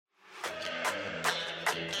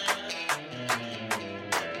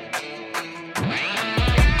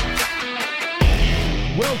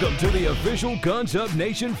Welcome to the official Guns Up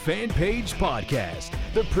Nation fan page podcast,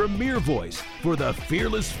 the premier voice for the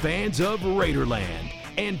fearless fans of Raiderland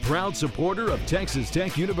and proud supporter of Texas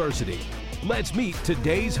Tech University. Let's meet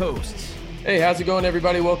today's hosts. Hey, how's it going,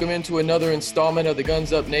 everybody? Welcome into another installment of the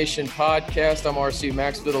Guns Up Nation podcast. I'm RC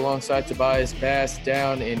Maxfield alongside Tobias Bass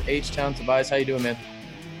down in H-Town. Tobias, how you doing, man?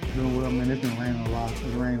 Doing well, man. It's been raining a lot. It's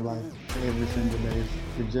rained like every single day.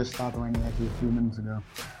 It just stopped raining actually a few minutes ago.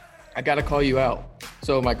 I got to call you out.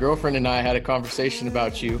 So my girlfriend and I had a conversation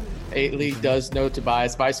about you. Ailey does know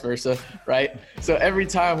Tobias, vice versa, right? So every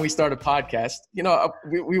time we start a podcast, you know,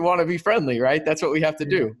 we want to be friendly, right? That's what we have to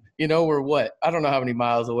do. You know, we're what? I don't know how many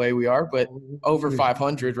miles away we are, but over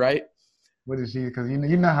 500, right? What is she? Because you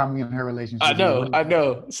know how me and her relationship I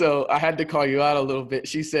know. So I had to call you out a little bit.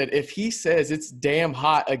 She said, if he says it's damn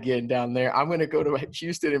hot again down there, I'm going to go to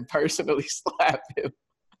Houston and personally slap him.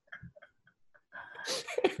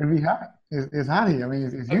 It'd be hot. It's hot here. I mean,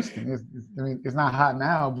 it's Houston. It's not hot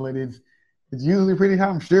now, but it's usually pretty hot.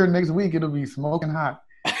 I'm sure next week it'll be smoking hot.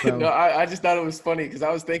 So. No, I just thought it was funny because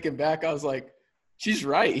I was thinking back. I was like, she's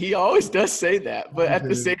right. He always does say that. But at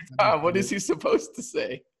the same time, what is he supposed to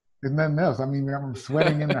say? There's nothing else. I mean, I'm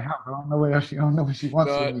sweating in the house. I don't know what she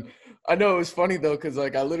wants from me. I know it was funny, though, because,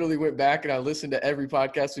 like, I literally went back and I listened to every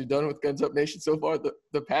podcast we've done with Guns Up Nation so far.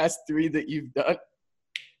 The past 3 that you've done,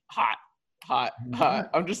 hot.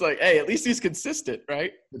 I'm just like, hey, at least he's consistent,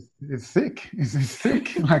 right? It's sick. It's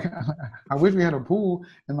sick. Like, I wish we had a pool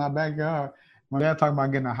in my backyard. My dad talking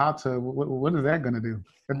about getting a hot tub. What is that going to do?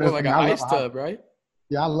 Well, like an ice tub, right?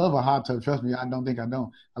 Yeah, I love a hot tub. Trust me, I don't think I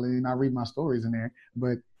don't. I read my stories in there,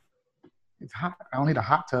 but it's hot. I don't need a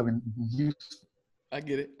hot tub in Houston. I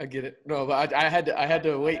get it. No, but I had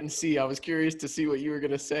to wait and see. I was curious to see what you were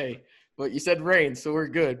going to say. But you said rain, so we're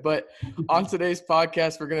good. But on today's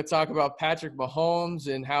podcast, we're going to talk about Patrick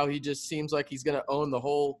Mahomes and how he just seems like he's going to own the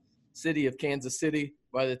whole city of Kansas City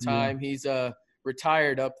by the time he's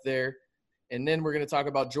retired up there. And then we're going to talk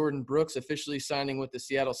about Jordan Brooks officially signing with the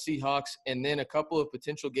Seattle Seahawks, and then a couple of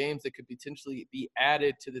potential games that could potentially be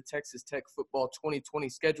added to the Texas Tech football 2020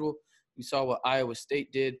 schedule. We saw what Iowa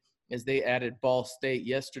State did as they added Ball State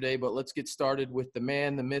yesterday. But let's get started with the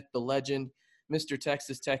man, the myth, the legend, Mr.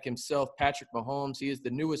 Texas Tech himself, Patrick Mahomes. He is the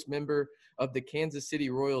newest member of the Kansas City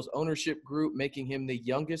Royals ownership group, making him the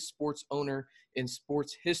youngest sports owner in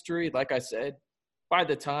sports history. Like I said, by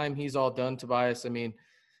the time he's all done, Tobias, I mean,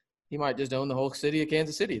 he might just own the whole city of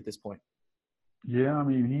Kansas City at this point. Yeah, I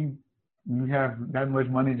mean, you have that much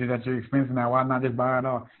money just at your expense now. Why not just buy it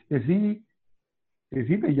all? Is he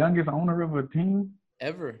the youngest owner of a team?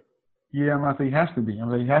 Ever. Yeah, I'm going to say he has to be.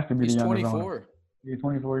 He has to be He's the youngest 24. owner. He's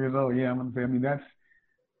 24 years old. Yeah, I'm going to say,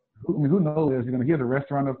 who knows? He has a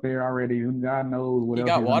restaurant up there already. God knows what else.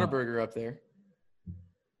 He got Whataburger up there.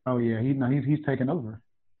 Oh, yeah. He's taking over.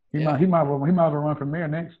 He might as well run for mayor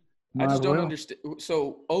next. I just don't understand.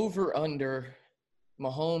 So over under,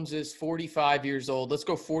 Mahomes is 45 years old. Let's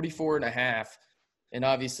go 44 and a half. And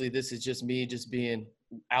obviously this is just me just being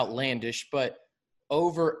outlandish, but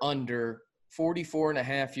over under 44 and a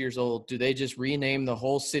half years old, do they just rename the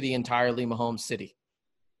whole city entirely Mahomes City?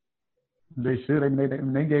 They should.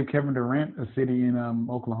 They gave Kevin Durant a city in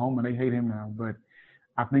Oklahoma. They hate him now. But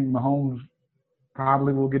I think Mahomes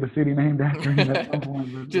probably will get a city named after him at some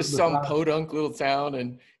point. Just some podunk little town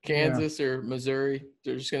in Kansas or Missouri.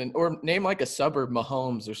 They're just going to – or name like a suburb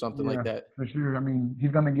Mahomes or something like that. For sure. I mean,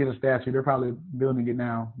 he's going to get a statue. They're probably building it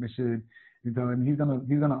now. They should. And he's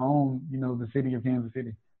gonna own, the city of Kansas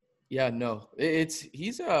City. Yeah, no.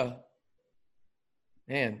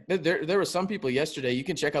 Man, there were some people yesterday. You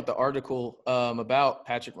can check out the article about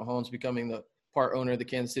Patrick Mahomes becoming the part owner of the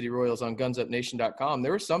Kansas City Royals on gunsupnation.com.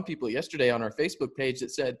 There were some people yesterday on our Facebook page that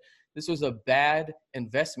said this was a bad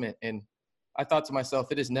investment. And I thought to myself,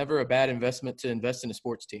 it is never a bad investment to invest in a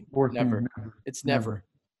sports team. Never. It's never.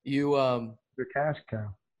 The cash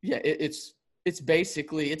cow. Yeah, it's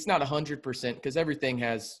basically – it's not 100% because everything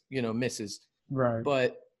has, misses. Right.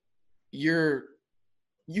 But you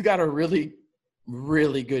got a really,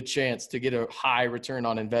 really good chance to get a high return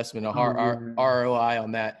on investment, a ROI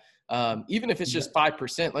on that. Even if it's just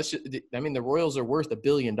 5%, the Royals are worth $1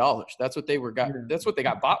 billion. That's what That's what they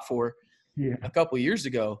got bought for a couple of years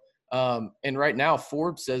ago. And right now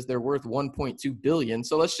Forbes says they're worth $1.2 billion.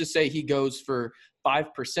 So let's just say he goes for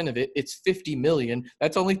 5% of it. It's $50 million.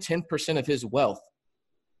 That's only 10% of his wealth.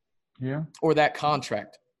 Yeah. Or that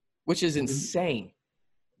contract, which is insane.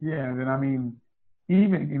 Yeah. And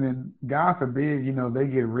even God forbid, they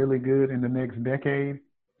get really good in the next decade.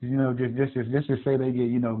 Just say they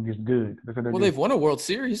get, just good. Well, they've won a World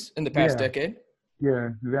Series in the past decade. Yeah,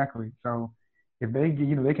 exactly. So if they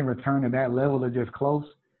get, they can return to that level or just close,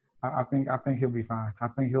 I think he'll be fine. I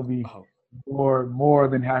think he'll be Oh, more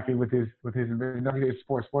than happy with his investment. You know, it's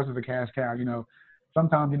sports. Sports is a cash cow. You know,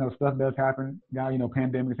 sometimes stuff does happen. Now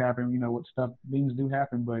pandemics happen. What stuff things do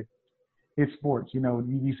happen, but it's sports.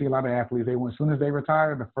 You see a lot of athletes. They want as soon as they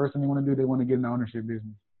retire, the first thing they want to do, they want to get in the ownership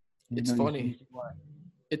business. it's You funny. see why.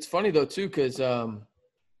 It's funny though too, because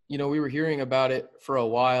we were hearing about it for a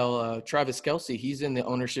while. Travis Kelce, he's in the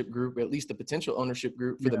ownership group, at least the potential ownership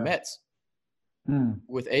group for the Yeah. Mets Mm.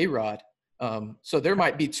 with A-Rod. So there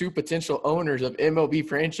might be two potential owners of MLB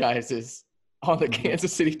franchises on the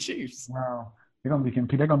Kansas City Chiefs. Wow. They're gonna be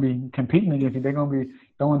They're gonna be competing against you. They're gonna be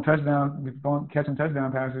catching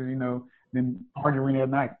touchdown passes. Then arguing at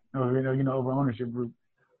night. Over ownership group.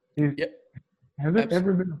 Yep. Has there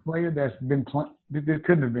ever been a player that's been this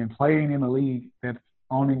couldn't have been playing in the league that's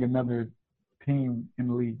owning another team in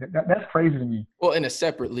the league? That's crazy to me. Well, in a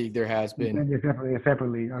separate league, there has been. A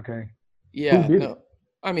separate league. Okay. Yeah. Who did No.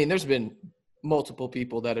 I mean, there's been multiple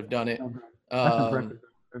people that have done it. Okay. That's impressive.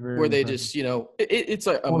 Where they just, it's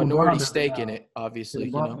a minority stake in it, obviously.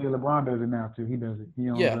 LeBron does it now too. He does it. He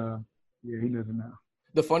owns, Yeah. He does it now.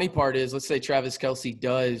 The funny part is, let's say Travis Kelce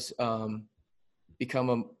does become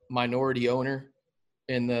a minority owner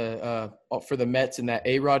in for the Mets in that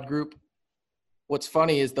A-Rod group. What's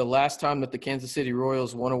funny is the last time that the Kansas City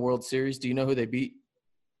Royals won a World Series, do you know who they beat?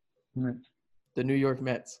 Mets. The New York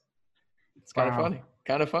Mets. It's kind of funny.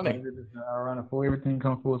 Kind of funny. Everything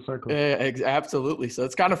comes full circle. Absolutely. So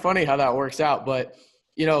it's kind of funny how that works out. But,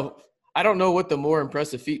 I don't know what the more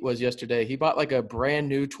impressive feat was yesterday. He bought like a brand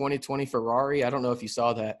new 2020 Ferrari. I don't know if you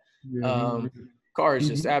saw that. Yeah, Car is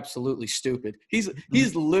just absolutely stupid. He's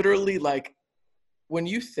literally like, when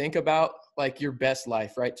you think about like your best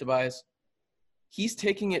life, right, Tobias? He's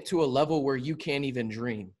taking it to a level where you can't even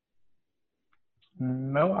dream.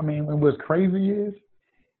 No, I mean, what's crazy is,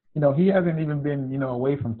 he hasn't even been,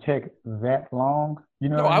 away from tech that long.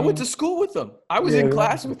 I went to school with him. I was in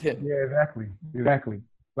class with him. Yeah, exactly.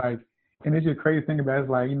 Like, and it's just crazy thing about it, it's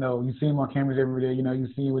like, you see him on cameras every day, you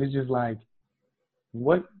see him, it's just like,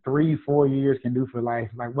 what 3-4 years can do for life.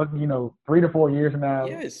 Like, what, 3 to 4 years from now.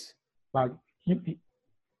 Yes. Like, you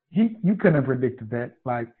couldn't have predicted that.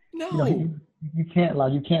 Like, no. You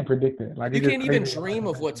can't predict it. Like, you can't even dream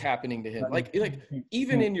of what's happening to him. Like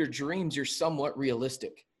even in your dreams, you're somewhat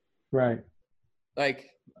realistic. Right.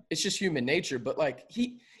 Like, it's just human nature. But like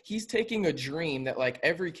he's taking a dream that like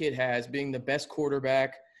every kid has, being the best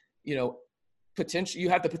quarterback. You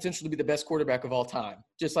have the potential to be the best quarterback of all time.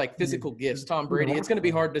 Just like physical gifts, Tom Brady. It's going to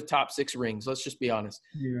be hard to top 6 rings. Let's just be honest.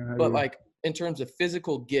 Yeah. But like in terms of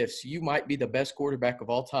physical gifts, you might be the best quarterback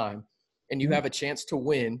of all time, and you have a chance to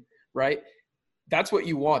win. Right. That's what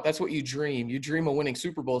you want. That's what you dream. You dream of winning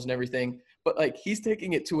Super Bowls and everything. But like he's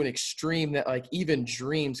taking it to an extreme that like even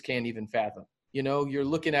dreams can't even fathom. You're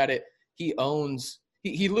looking at it. He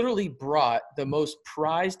literally brought the most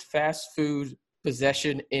prized fast food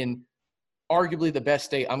possession in arguably the best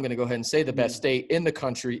state. I'm going to go ahead and say the best state in the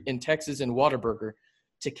country, in Texas, and Whataburger,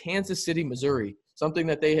 to Kansas City, Missouri, something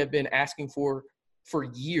that they have been asking for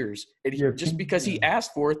years. And just because he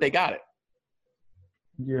asked for it, they got it.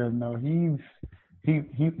 Yeah, no, he's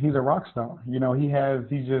a rock star.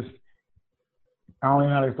 He's just, I don't even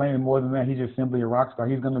know how to explain it more than that. He's just simply a rock star.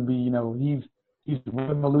 He's going to be, he's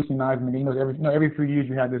revolutionizing the game. Every few years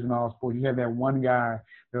you have this in all sports. You have that one guy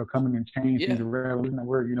that'll come in and change things.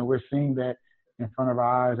 We're seeing that in front of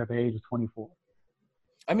our eyes at the age of 24.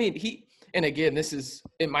 I mean, and again,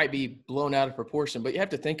 it might be blown out of proportion, but you have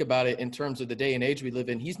to think about it in terms of the day and age we live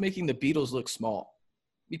in. He's making the Beatles look small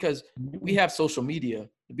because we have social media.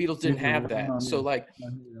 The Beatles didn't have that. So like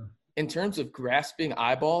in terms of grasping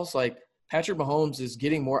eyeballs, like Patrick Mahomes is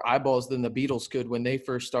getting more eyeballs than the Beatles could when they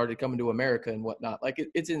first started coming to America and whatnot. Like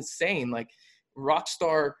it's insane. Like rock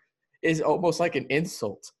star is almost like an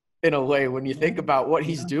insult in a way when you think about what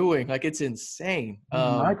he's doing. Like it's insane. He's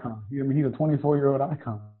an icon. He's a 24-year-old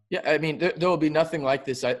icon. Yeah, I mean, there will be nothing like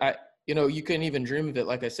this. You couldn't even dream of it.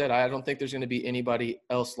 Like I said, I don't think there's going to be anybody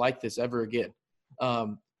else like this ever again.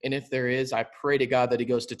 And if there is, I pray to God that he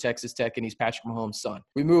goes to Texas Tech and he's Patrick Mahomes' son.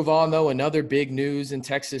 We move on, though. Another big news in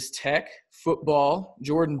Texas Tech football.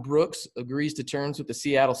 Jordan Brooks agrees to terms with the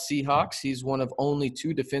Seattle Seahawks. He's one of only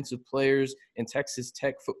 2 defensive players in Texas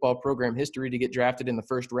Tech football program history to get drafted in the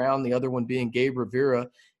first round, the other one being Gabe Rivera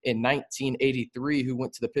in 1983, who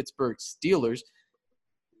went to the Pittsburgh Steelers.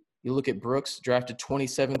 You look at Brooks, drafted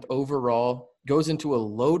 27th overall, goes into a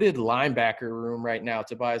loaded linebacker room right now,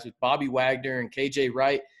 Tobias, with Bobby Wagner and KJ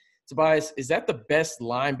Wright. Tobias, is that the best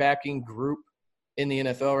linebacking group in the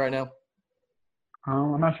NFL right now?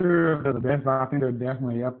 I'm not sure if they're the best, but I think they're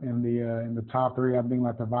definitely up in the top 3. I think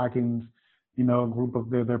like the Vikings, group of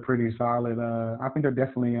they're pretty solid. I think they're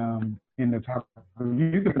definitely in the top.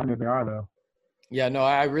 You can think they are though. Yeah, no,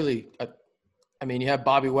 I mean, you have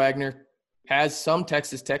Bobby Wagner, has some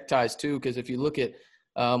Texas Tech ties too, because if you look at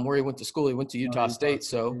where he went to school, he went to Utah State.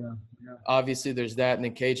 So obviously there's that. And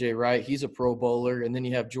then KJ Wright, he's a Pro Bowler. And then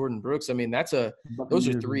you have Jordan Brooks. I mean, those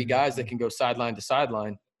are three guys that can go sideline to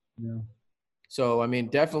sideline. Yeah. So, I mean,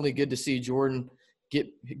 definitely good to see Jordan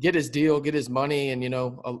get his deal, get his money. And,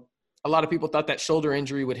 a lot of people thought that shoulder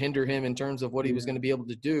injury would hinder him in terms of what he was going to be able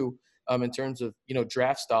to do in terms of,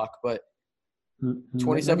 draft stock. But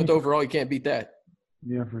 27th overall, you can't beat that.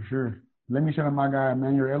 Yeah, for sure. Let me shout out my guy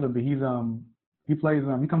Emmanuel Ellerby. He plays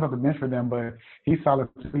he comes off the bench for them, but he's solid.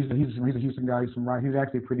 He's a Houston guy. He's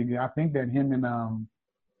actually pretty good. I think that him and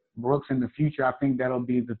Brooks in the future, I think that'll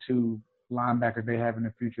be the two linebackers they have in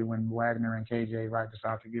the future when Wagner and KJ Wright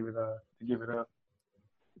decide to give it up.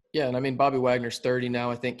 Yeah, and I mean Bobby Wagner's 30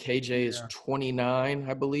 now. I think KJ is 29,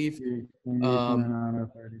 I believe. Yeah, 29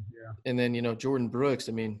 or 30. Yeah. And then Jordan Brooks.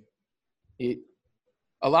 I mean,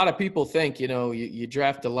 a lot of people think, you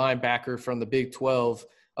draft a linebacker from the Big 12.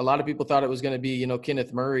 A lot of people thought it was going to be,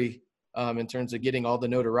 Kenneth Murray in terms of getting all the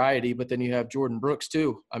notoriety, but then you have Jordan Brooks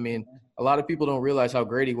too. I mean, a lot of people don't realize how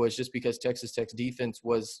great he was just because Texas Tech's defense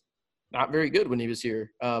was not very good when he was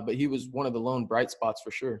here, but he was one of the lone bright spots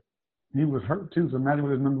for sure. He was hurt too, so imagine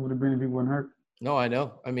what his number would have been if he wasn't hurt. No, I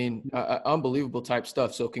know. I mean, unbelievable type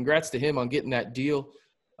stuff. So congrats to him on getting that deal.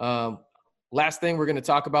 Last thing we're going to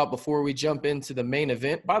talk about before we jump into the main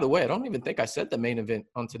event. By the way, I don't even think I said the main event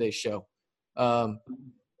on today's show.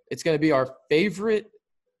 It's going to be our favorite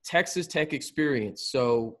Texas Tech experience.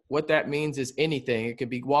 So what that means is anything. It could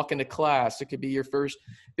be walking to class. It could be your first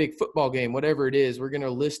big football game, whatever it is. We're going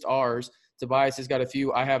to list ours. Tobias has got a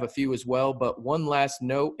few. I have a few as well. But one last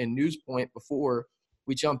note and news point before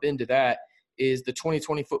we jump into that is the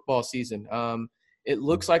 2020 football season. It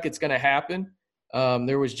looks like it's going to happen.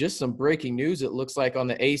 There was just some breaking news, it looks like, on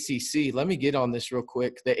the ACC. Let me get on this real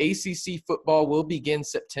quick. The ACC football will begin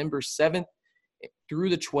September 7th through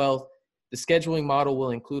the 12th. The scheduling model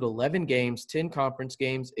will include 11 games, 10 conference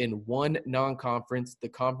games, and 1 non-conference. The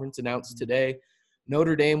conference announced today.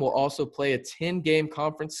 Notre Dame will also play a 10-game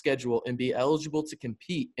conference schedule and be eligible to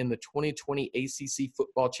compete in the 2020 ACC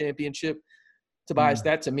football championship. Tobias,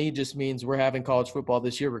 that to me just means we're having college football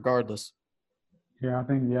this year regardless. Yeah, I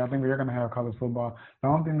think we're going to have college football. The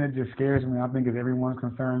only thing that just scares me, I think, is everyone's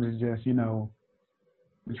concerns is just,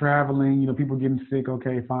 the traveling, people getting sick.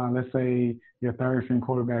 Okay, fine. Let's say your third string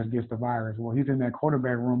quarterback gets the virus. Well, he's in that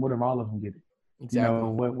quarterback room. What if all of them get it? Exactly.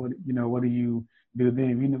 What do you do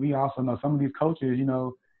then? We also know some of these coaches,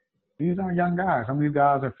 these aren't young guys. Some of these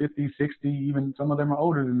guys are 50, 60, even some of them are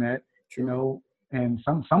older than that. True. And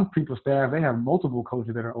some people's staff, they have multiple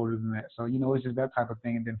coaches that are older than that. So, it's just that type of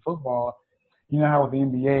thing. And then football, how with the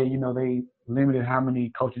NBA, they limited how many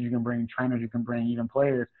coaches you can bring, trainers you can bring, even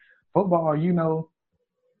players. Football, you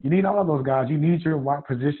need all those guys. You need your wide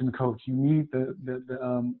position coach. You need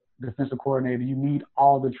the defensive coordinator. You need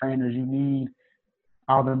all the trainers. You need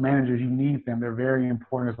all the managers. You need them. They're very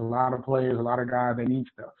important. There's a lot of players, a lot of guys that need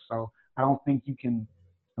stuff. So I don't think you can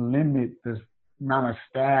limit the amount of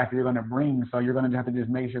staff you're going to bring. So you're going to have to just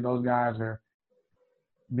make sure those guys are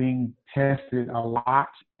being tested a lot,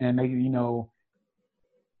 and they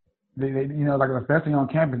like especially on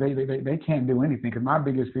campus, they can't do anything. Because my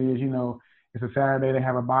biggest fear is, it's a Saturday, they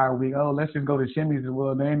have a bye week. Oh, let's just go to Chimmy's.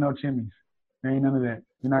 Well, there ain't no Chimmy's. There ain't none of that.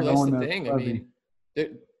 You're not going to. That's the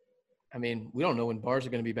thing. I mean, we don't know when bars are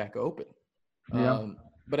going to be back open. Yeah.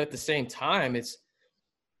 But at the same time, it's,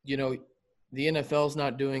 the NFL's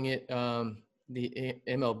not doing it. The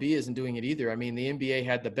MLB isn't doing it either. I mean, the NBA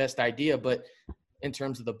had the best idea, but in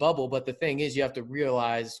terms of the bubble. But the thing is, you have to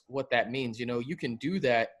realize what that means. You can do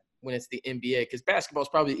that when it's the NBA, because basketball is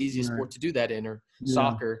probably the easiest sport to do that in, or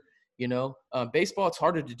soccer. Baseball, it's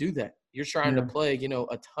harder to do that. You're trying to play,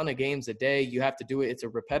 a ton of games a day. You have to do it. It's a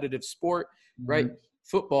repetitive sport, right?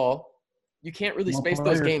 Football, you can't really space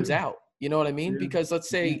those games out. You know what I mean? Because let's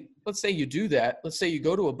say you do that. Let's say you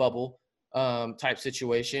go to a bubble type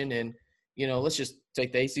situation, and let's just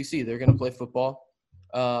take the ACC. They're going to play football.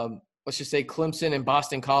 Let's just say Clemson and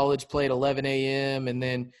Boston College play at 11 a.m. and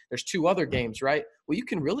then there's 2 other games, right? Well, you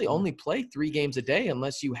can really only play 3 games a day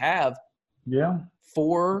unless you have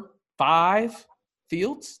 4, 5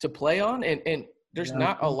 fields to play on. And there's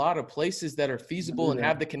not a lot of places that are feasible and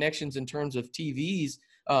have the connections in terms of TVs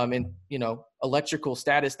and, electrical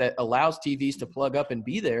status that allows TVs to plug up and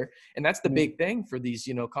be there. And that's the big thing for these,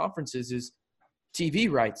 conferences is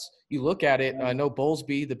TV rights. You look at it, I know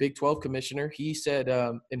Bowlesby, the Big 12 commissioner, he said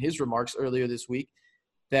in his remarks earlier this week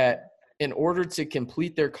that in order to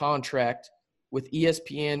complete their contract with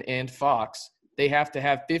ESPN and Fox, they have to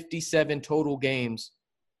have 57 total games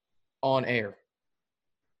on air.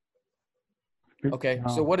 Okay,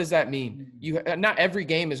 so what does that mean? Not every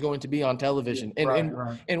game is going to be on television.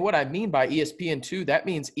 And what I mean by ESPN2, that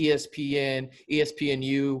means ESPN,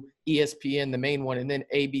 ESPNU, ESPN, the main one, and then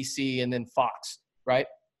ABC, and then Fox, right?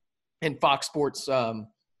 And Fox Sports,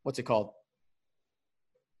 what's it called?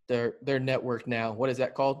 Their network now. What is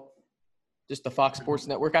that called? Just the Fox Sports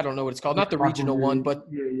Network? I don't know what it's called. Not the regional one,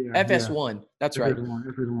 but FS1. That's right.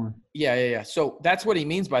 FS1. Yeah. So that's what he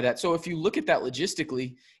means by that. So if you look at that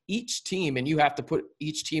logistically, each team, and you have to put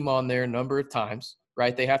each team on there a number of times,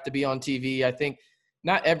 right? They have to be on TV. I think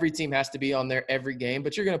not every team has to be on there every game,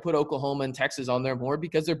 but you're going to put Oklahoma and Texas on there more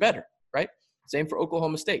because they're better, right? Same for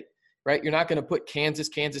Oklahoma State, right? You're not going to put Kansas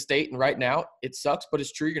State, and right now it sucks, but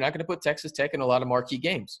it's true. You're not going to put Texas Tech in a lot of marquee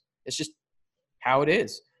games. It's just how it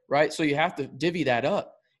is, right? So you have to divvy that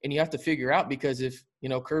up, and you have to figure out, because if,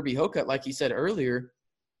 Kirby Hocutt, like he said earlier,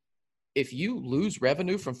 if you lose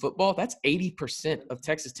revenue from football, that's 80% of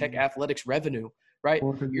Texas Tech athletics revenue, right?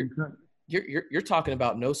 You're talking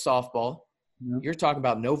about no softball. You're talking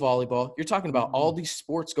about no volleyball. You're talking about all these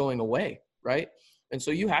sports going away, right? And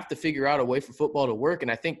so you have to figure out a way for football to work.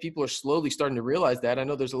 And I think people are slowly starting to realize that. I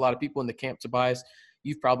know there's a lot of people in the camp, Tobias,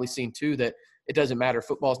 you've probably seen too, that it doesn't matter.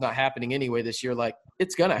 Football's not happening anyway this year. Like,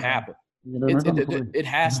 it's going to happen. It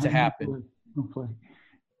has to happen.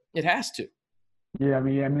 It has to. Yeah,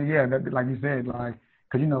 like you said,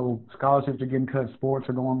 because, scholarships are getting cut, sports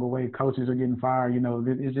are going away, coaches are getting fired.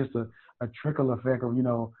 It's just a trickle effect of,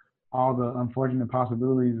 all the unfortunate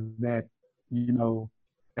possibilities that,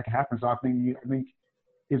 that can happen. So I think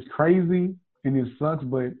it's crazy and it sucks,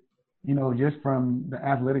 but, just from the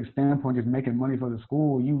athletic standpoint, just making money for the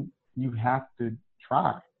school, you have to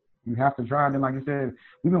try. You have to try. And then, like you said,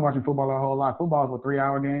 we've been watching football our whole life. Football is a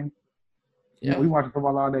 3-hour game. Yeah, we watch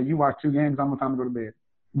football all day. You watch 2 games, almost time to go to bed.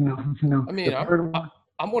 I mean,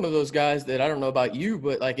 I'm one of those guys that, I don't know about you,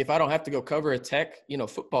 but like, if I don't have to go cover a Tech,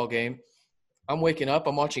 football game, I'm waking up,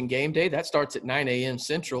 I'm watching game day. That starts at 9 a.m.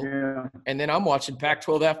 Central. Yeah. And then I'm watching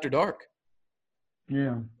Pac-12 after dark.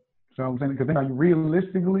 Yeah. So I'm saying, because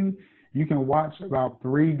realistically, you can watch about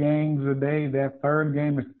 3 games a day. That third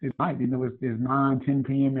game is night. It's 9, 10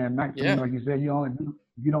 p.m. at night. So, like you said,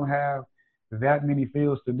 you don't have that many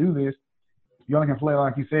fields to do this. You only can play,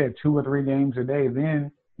 like you said, 2 or 3 games a day.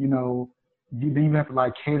 Then, you have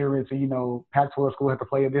to cater it to, Pac-12 school have to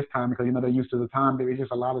play at this time because, they're used to the time. There's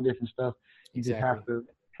just a lot of different stuff you just have to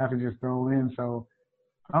just throw in. So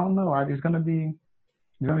I don't know. It's going to be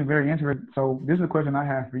very interesting. So this is a question I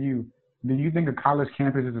have for you. Do you think a college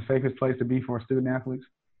campus is the safest place to be for student athletes?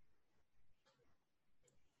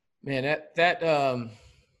 Man,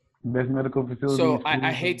 best medical facility. So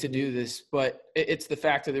I hate to do this, but it's the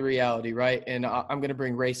fact of the reality, right? And I'm going to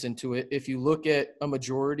bring race into it. If you look at a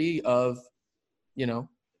majority of,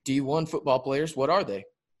 D1 football players, what are they?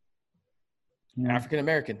 Yeah.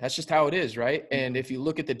 African-American. That's just how it is, right? And if you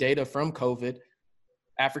look at the data from COVID,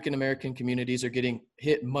 African-American communities are getting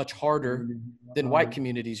hit much harder than white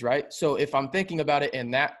communities, right? So if I'm thinking about it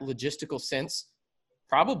in that logistical sense,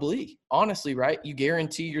 probably, honestly, right? You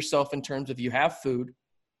guarantee yourself in terms of you have food,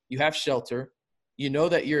 you have shelter, you know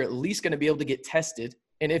that you're at least going to be able to get tested.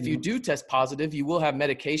 And if you do test positive, you will have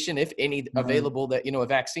medication, if any, available that, a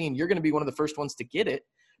vaccine, you're going to be one of the first ones to get it,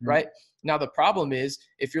 right? Now, the problem is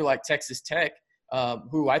if you're like Texas Tech,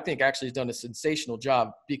 who I think actually has done a sensational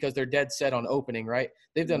job because they're dead set on opening, right?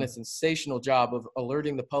 They've done a sensational job of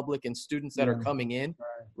alerting the public and students that are coming in,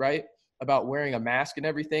 right, about wearing a mask and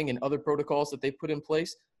everything and other protocols that they put in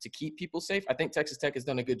place to keep people safe. I think Texas Tech has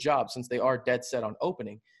done a good job since they are dead set on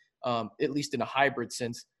opening, at least in a hybrid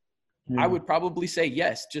sense. I would probably say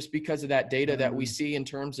yes, just because of that data that we see in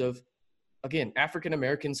terms of, again,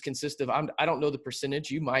 African-Americans consist of, I don't know the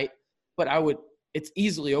percentage, you might, but it's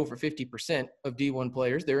easily over 50% of D1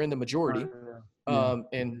 players. They're in the majority.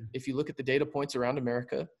 And if you look at the data points around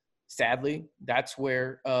America, sadly, that's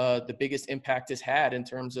where the biggest impact is had in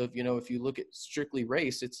terms of, if you look at strictly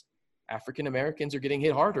race, it's African-Americans are getting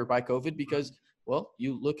hit harder by COVID because, well,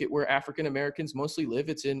 you look at where African-Americans mostly live,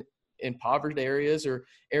 it's in impoverished areas or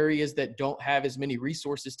areas that don't have as many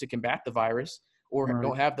resources to combat the virus or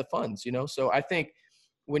don't have the funds, So I think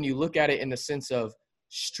when you look at it in the sense of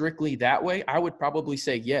strictly that way, I would probably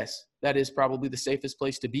say yes, that is probably the safest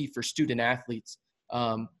place to be for student athletes.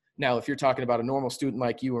 Now, if you're talking about a normal student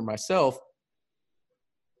like you or myself,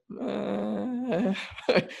 it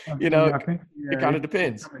kind of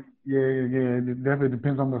depends. Yeah. It definitely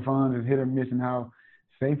depends on the funds. It's hit or miss and how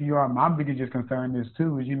safe you are. My biggest concern is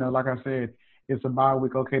too, is, like I said, it's a bye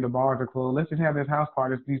week. Okay, the bars are closed. Let's just have this house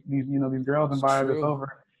party. These girls It's invited us true.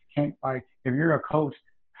 over. Can't like if you're a coach,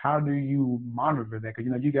 how do you monitor that?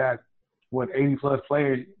 Because you got what 80 plus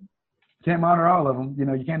players. You can't monitor all of them. You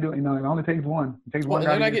can't do it. It only takes one. It takes Well, one and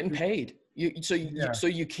guy they're to not get getting sick. paid. Yeah, So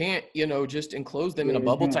you can't, just enclose them in yeah, a you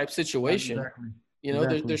bubble can't. type situation. Exactly,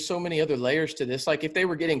 exactly. There's so many other layers to this. Like if they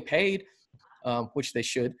were getting paid, which they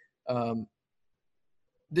should,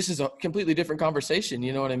 this is a completely different conversation.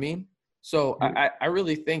 You know what I mean? So I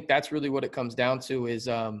really think that's really what it comes down to is,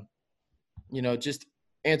 just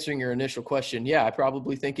answering your initial question. Yeah, I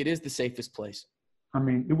probably think it is the safest place I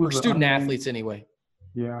mean, it for was an student unnamed. athletes anyway.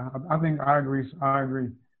 Yeah, I think I agree. I agree.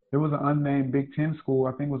 There was an unnamed Big Ten school.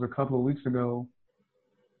 I think it was a couple of weeks ago.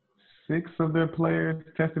 6 of their players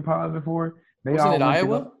tested positive for it. They Wasn't all it went to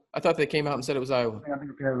go. Iowa? I thought they came out and said it was Iowa. I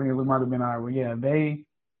think it might have been Iowa. Yeah,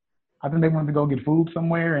 I think they wanted to go get food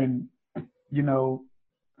somewhere, and you know,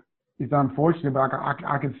 it's unfortunate, but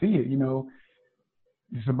I can see it.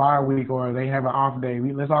 It's a bye week or they have an off day.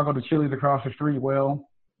 Let's all go to Chili's across the street. Well,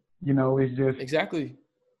 it's just Exactly.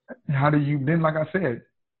 how do you then? Like I said,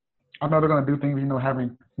 I know they're going to do things,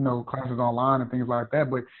 having, classes online and things like that.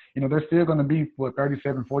 But, there's still going to be,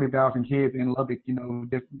 40,000 kids in Lubbock.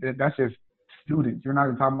 That's just students. You're not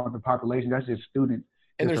even talking about the population. That's just students.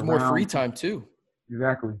 And Just there's more free around. time too.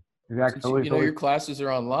 Exactly. Exactly. Since your classes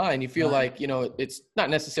are online, you feel like it's not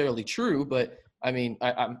necessarily true, but I mean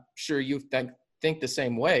I'm sure you think the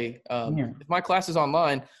same way. Yeah. If my class is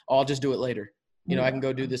online, I'll just do it later. Yeah. I can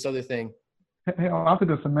go do this other thing. Hell, I took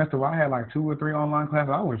a semester where I had like 2 or 3 online classes.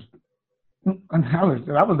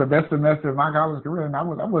 That was the best semester of my college career, and I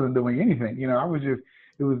wasn't doing anything.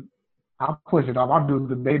 I push it off. I do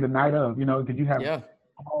the day, the night of. Because you have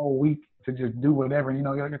all week to just do whatever.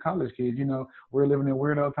 You're college kids. We're living in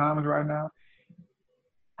weirdo times right now.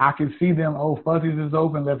 I can see them. Oh, Fuzzy's is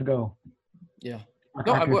open. Let's go. Yeah.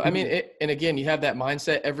 No, I mean, and again, you have that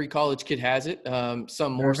mindset. Every college kid has it.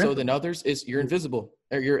 Some more so than others. Is you're invisible,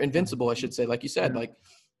 or you're invincible, I should say. Like you said, like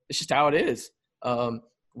it's just how it is.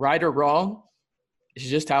 Right or wrong, it's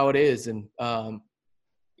just how it is. And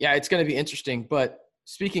it's going to be interesting. But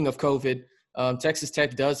speaking of COVID, Texas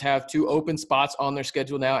Tech does have 2 open spots on their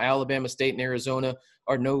schedule now. Alabama State and Arizona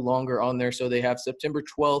are no longer on there, so they have September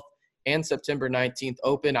 12th and September 19th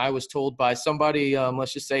open. I was told by somebody,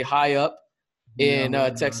 let's just say high up in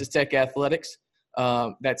Texas Tech athletics,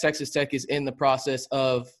 that Texas Tech is in the process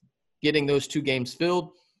of getting those 2 games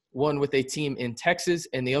filled, one with a team in Texas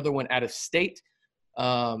and the other one out of state.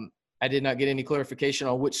 I did not get any clarification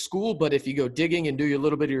on which school, but if you go digging and do a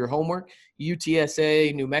little bit of your homework,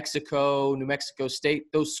 UTSA, New Mexico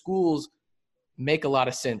State, those schools make a lot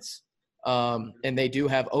of sense. And they do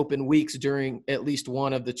have open weeks during at least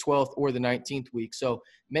one of the 12th or the 19th week. So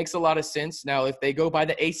makes a lot of sense. Now, if they go by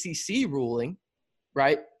the ACC ruling,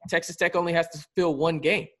 right, Texas Tech only has to fill 1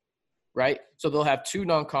 game, right? So they'll have 2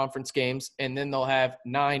 non-conference games, and then they'll have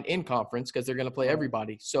 9 in conference because they're going to play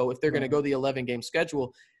everybody. So if they're going to go the 11-game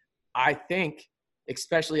schedule, I think,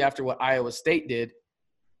 especially after what Iowa State did,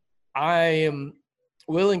 I am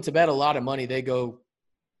willing to bet a lot of money they go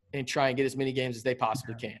and try and get as many games as they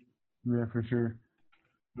possibly can. Yeah, for sure.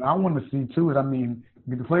 I want to see too. I mean,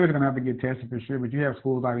 the players are gonna have to get tested for sure. But you have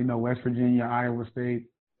schools like West Virginia, Iowa State,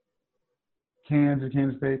 Kansas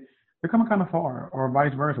State. They're coming kind of far, or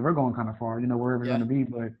vice versa. We're going kind of far. Wherever it's gonna be.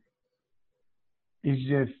 But it's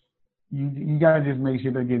just you gotta just make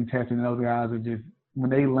sure they're getting tested. And those guys are just when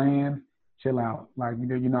they land, chill out. Like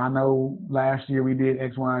I know last year we did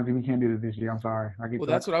X, Y, and Z. We can't do this this year. I'm sorry. Well,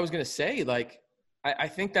 that's what I was gonna say. Like. I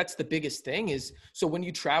think that's the biggest thing is, so when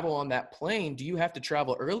you travel on that plane, do you have to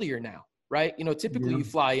travel earlier now, right? Typically you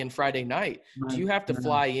fly in Friday night. Do you have to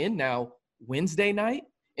fly in now Wednesday night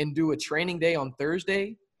and do a training day on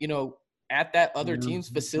Thursday, at that other team's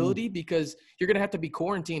facility? Because you're going to have to be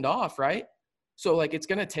quarantined off, right? So like it's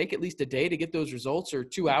going to take at least a day to get those results, or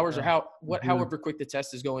 2 hours, or however quick the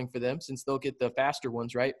test is going for them, since they'll get the faster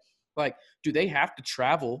ones, right? Like, do they have to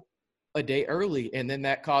travel a day early, and then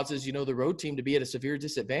that causes the road team to be at a severe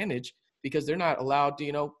disadvantage because they're not allowed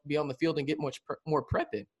to be on the field and get much more prep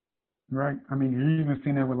in? Right. I mean, you're even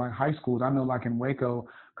seeing that with like high schools. I know, like in Waco,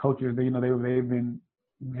 coaches they've been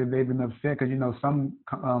upset because some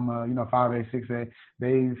 5A,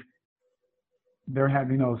 6A they're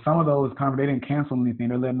having some of those they didn't cancel anything.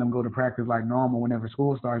 They're letting them go to practice like normal whenever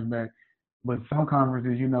school starts back. But some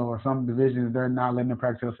conferences, or some divisions, they're not letting them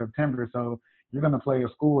practice till September. So you're going to play a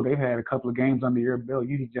school. They've had a couple of games under your belt.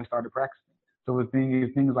 You just started practicing. So the thing is,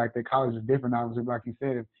 things like that, college is different. Obviously, like you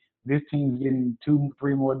said, if this team's getting 2-3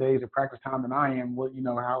 more days of practice time than I am,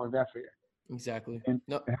 how is that fair? Exactly. And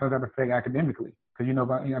No, how does that affect academically? Because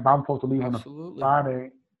if I'm supposed to leave on a absolutely. Friday,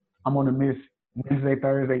 I'm going to miss Wednesday,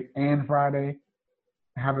 Thursday, and Friday.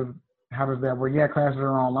 How does that work? Yeah, classes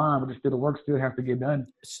are online, but the work still has to get done.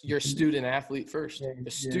 Your student athlete first. Yeah, The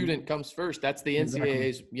yeah, student comes first. That's the exactly,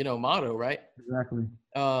 NCAA's, motto, right? exactly.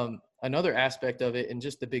 Another aspect of it, in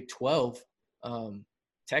just the Big 12,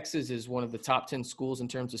 Texas is one of the top 10 schools in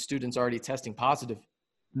terms of students already testing positive.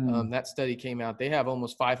 That study came out. They have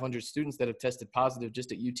almost 500 students that have tested positive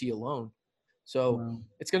just at UT alone. So Wow.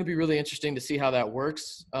 it's going to be really interesting to see how that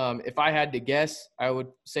works. If I had to guess, I would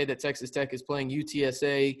say that Texas Tech is playing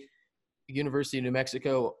UTSA, University of New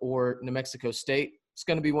Mexico, or New Mexico State. It's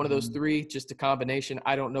going to be one of those three, just a combination.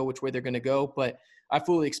 I don't know which way they're going to go, but I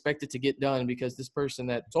fully expect it to get done because this person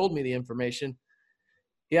that told me the information,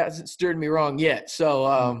 he hasn't steered me wrong yet.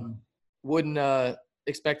 So wouldn't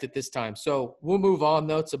expect it this time. So we'll move on,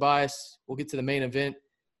 though, Tobias. We'll get to the main event.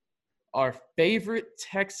 Our favorite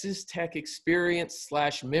Texas Tech experience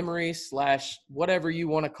 / memory / whatever you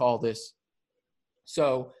want to call this.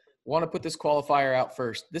 So want to put this qualifier out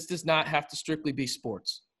first. This does not have to strictly be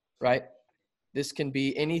sports, right? This can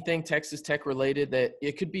be anything Texas Tech related. That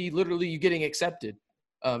it could be literally you getting accepted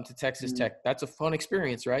to Texas Tech. That's a fun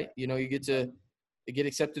experience, right? You get to get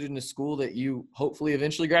accepted in a school that you hopefully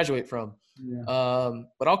eventually graduate from. Yeah.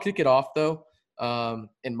 But I'll kick it off, though.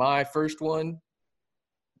 And my first one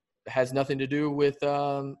has nothing to do with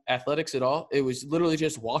athletics at all. It was literally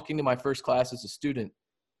just walking to my first class as a student.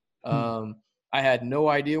 I had no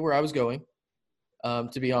idea where I was going,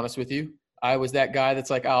 to be honest with you. I was that guy that's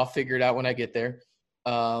like, I'll figure it out when I get there.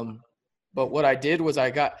 But what I did was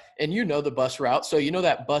and the bus route. So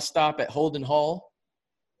that bus stop at Holden Hall?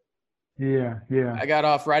 Yeah. I got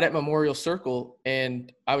off right at Memorial Circle,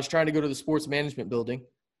 and I was trying to go to the sports management building.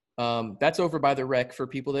 That's over by the rec for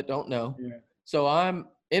people that don't know. Yeah. So I'm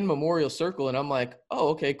in Memorial Circle, and I'm like, oh,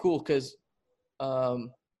 okay, cool, because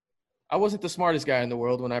I wasn't the smartest guy in the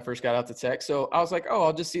world when I first got out to Tech. So I was like, oh,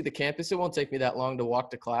 I'll just see the campus. It won't take me that long to walk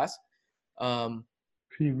to class.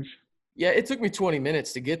 Huge. Yeah, it took me 20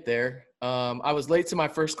 minutes to get there. I was late to my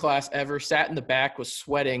first class ever, sat in the back, was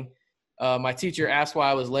sweating. My teacher asked why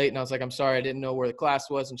I was late, and I was like, I'm sorry, I didn't know where the class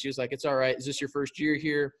was. And she was like, it's all right. Is this your first year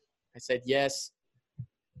here? I said, yes.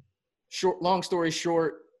 Long story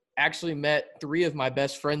short, actually met 3 of my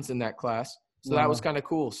best friends in that class. So that was kind of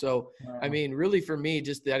cool. So, I mean, really for me,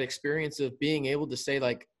 just that experience of being able to say,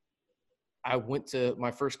 like, I went to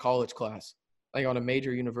my first college class, like on a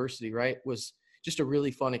major university, right, was just a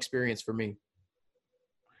really fun experience for me.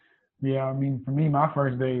 Yeah, I mean, for me, my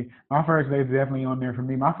first day is definitely on there for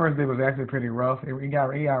me. My first day was actually pretty rough. It got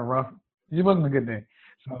rough. It wasn't a good day.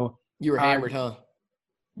 So you were hammered, huh?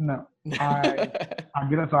 No, I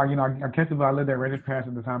get up. So I catch it, but I lived at Regis Pass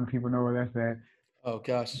at the time. People know where that's at. Oh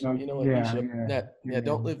gosh, what?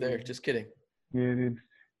 Don't live there. Just kidding. Yeah,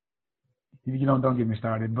 don't get me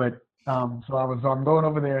started. But so I'm going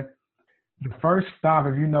over there. The first stop,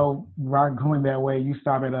 if right going that way, you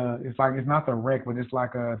stop at it's not the rec, but it's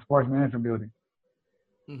like a sports management building.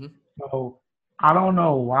 Mm-hmm. So I don't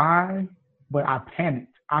know why, but I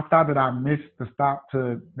panicked. I thought that I missed the stop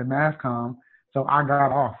to the MassCom, so I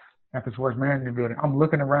got off at the sports management building. I'm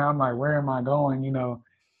looking around like, where am I going?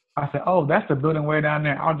 I said, oh, that's the building way down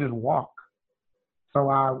there. I'll just walk. So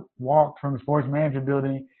I walked from the sports management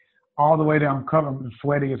building all the way there. I'm covered. I'm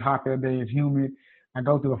sweaty. It's hot that day. It's humid. I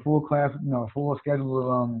go through a full class, full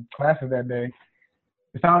schedule of classes that day.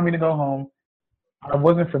 It's time for me to go home. I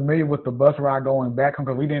wasn't familiar with the bus ride going back home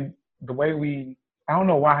because I don't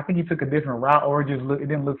know why. I think he took a different route or it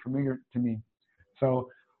didn't look familiar to me. So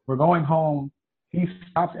we're going home. He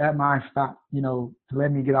stops at my stop, to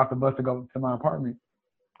let me get off the bus to go to my apartment.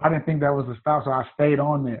 I didn't think that was a stop, so I stayed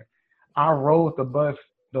on there. I rode the bus,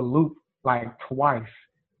 the loop, like twice.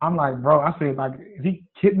 I'm like, bro, I said, like, is he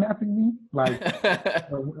kidnapping me? Like,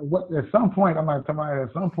 what? At some point, I'm like, somebody,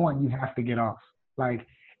 at some point, you have to get off. Like,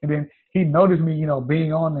 and then he noticed me,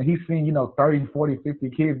 being on there. He's seen, 30, 40, 50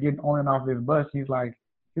 kids getting on and off this bus. He's like,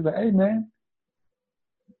 hey, man,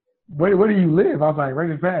 where do you live? I was like,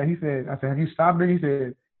 Regis Pass. I said, have you stopped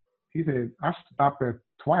there? He said, I stopped there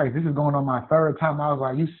twice. This is going on my 3rd time. I was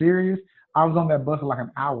like, you serious? I was on that bus for like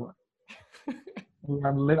an hour. I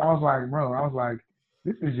was like, bro,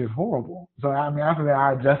 this is just horrible. So I mean, after that,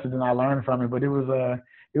 I adjusted and I learned from it. But it was a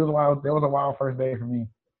wild first day for me.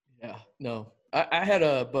 Yeah, no, I had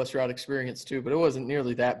a bus route experience too, but it wasn't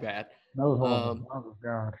nearly that bad. That was horrible. Oh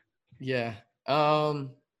God. Yeah.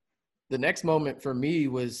 The next moment for me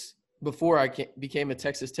was before I became a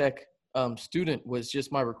Texas Tech student was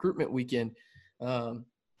just my recruitment weekend.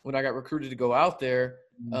 When I got recruited to go out there,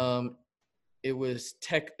 it was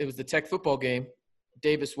the Tech football game.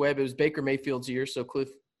 Davis Webb, it was Baker Mayfield's year, so Cliff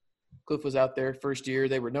was out there first year.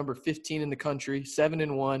 They were number 15 in the country,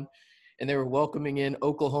 7-1, and they were welcoming in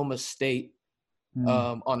Oklahoma State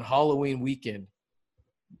on Halloween weekend.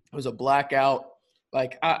 It was a blackout.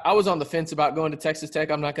 Like, I was on the fence about going to Texas Tech.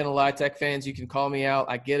 I'm not going to lie, Tech fans, you can call me out.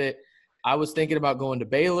 I get it. I was thinking about going to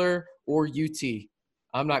Baylor or UT.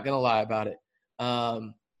 I'm not going to lie about it.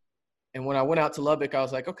 And when I went out to Lubbock, I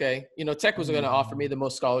was like, okay, Tech was going to offer me the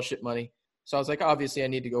most scholarship money. So I was like, obviously I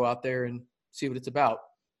need to go out there and see what it's about.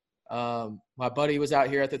 My buddy was out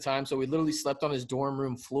here at the time, so we literally slept on his dorm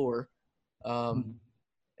room floor. And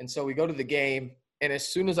so we go to the game, and as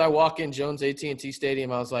soon as I walk in Jones AT&T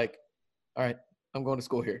Stadium, I was like, all right, I'm going to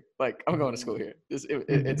school here. Like, I'm going to school here.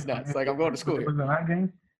 It's nuts. Like, I'm going to school here. Was it a night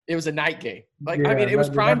game? It was a night game. Like, Yeah, I mean, it was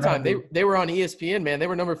prime time. that'll do They were on ESPN, man. They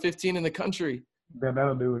were number 15 in the country.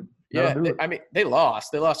 That'll do it. Yeah, That'll do it. I mean, they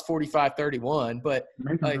lost. They lost 45-31, but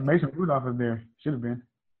Mason Rudolph is there. Should have been.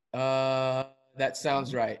 that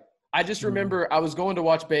sounds right. I just remember I was going to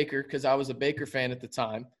watch Baker because I was a Baker fan at the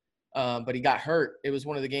time, but he got hurt. It was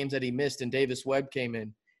one of the games that he missed, and Davis Webb came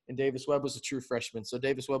in, and Davis Webb was a true freshman. So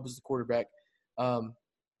Davis Webb was the quarterback.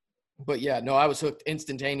 But, yeah, no, I was hooked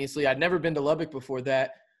instantaneously. I'd never been to Lubbock before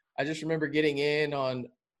that. I just remember getting in on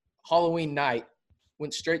Halloween night,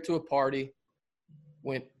 went straight to a party,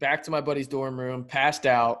 went back to my buddy's dorm room, passed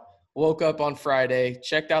out, woke up on Friday,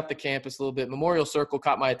 checked out the campus a little bit. Memorial Circle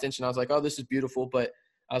caught my attention. I was like, oh, this is beautiful. But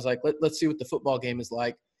I was like, let's see what the football game is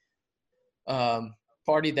like.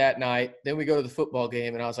 Partied that night. Then we go to the football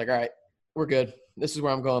game, and I was like, all right, we're good. This is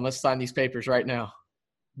where I'm going. Let's sign these papers right now.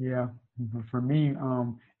 Yeah. For me,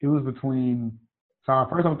 it was between – so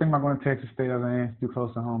first I was thinking about going to Texas State. I was like, too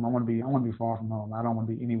close to home. I want to be far from home. I don't want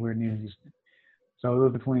to be anywhere near Houston. So it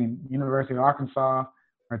was between University of Arkansas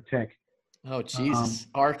or Tech. Oh, Jesus.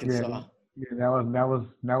 Arkansas. Yeah, that was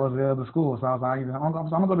the other school. So I was like, I'm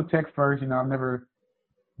gonna go to Tech first. I've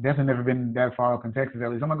definitely never been that far up in Texas.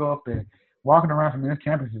 At least I'm gonna go up there. Walking around from this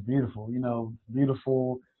campus is beautiful.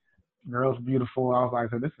 Beautiful, girls, beautiful. I was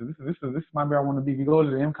like, so this might be where I want to be. If you go to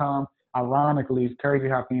the MCOM, ironically, it's crazy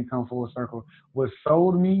how things come full circle. What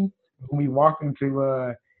sold me when we walked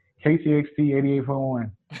into KTXT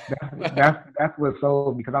 88.1. That's what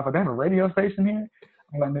sold me, because I was like, they have a radio station here.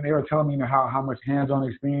 And then they were telling me how much hands-on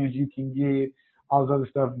experience you can get, all this other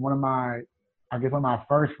stuff. One of my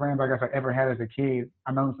first friends I ever had as a kid,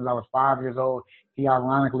 I know him since I was 5 years old. He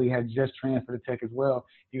ironically had just transferred to Tech as well.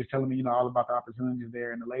 He was telling me, all about the opportunities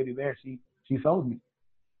there. And the lady there, she sold me.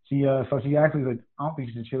 She actually was I don't think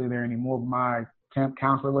she's a cheerleader there anymore, but my camp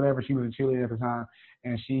counselor, whatever, she was a cheerleader at the time.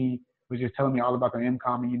 And she was just telling me all about the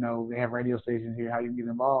MCOM and, they have radio stations here, how you can get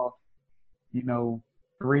involved.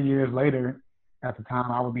 3 years later, at the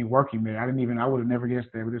time, I would be working there. I would have never guessed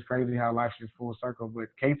that. But it's crazy how life's just full circle. But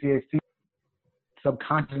KTXT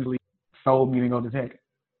subconsciously sold me to go to Tech.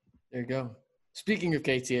 There you go. Speaking of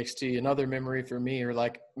KTXT, another memory for me, or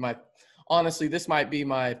honestly, this might be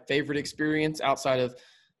my favorite experience outside of,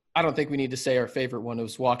 I don't think we need to say our favorite one. It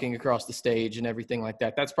was walking across the stage and everything like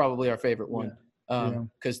that. That's probably our favorite one.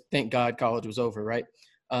 Because thank God college was over, right?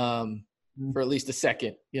 For at least a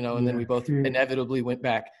second, and then we both inevitably went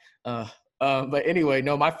back. But anyway,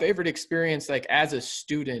 no, my favorite experience, as a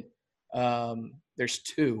student, there's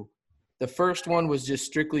two. The first one was just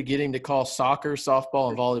strictly getting to call soccer, softball,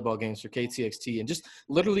 and volleyball games for KTXT, and just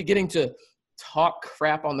literally getting to talk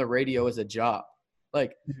crap on the radio as a job.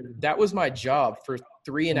 That was my job for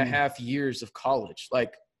 3.5 years of college.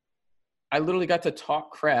 I literally got to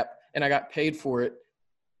talk crap, and I got paid for it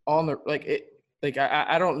on the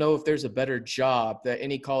I don't know if there's a better job that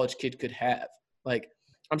any college kid could have.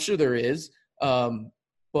 I'm sure there is,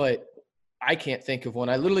 but I can't think of one.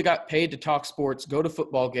 I literally got paid to talk sports, go to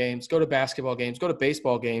football games, go to basketball games, go to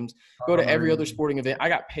baseball games, go to every other sporting event. I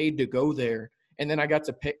got paid to go there, and then I got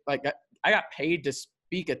to pay. I got paid to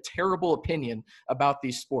speak a terrible opinion about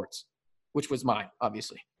these sports, which was mine,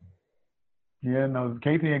 obviously. Yeah, no,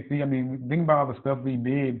 KTXT. I mean, think about all the stuff we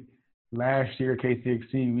did last year at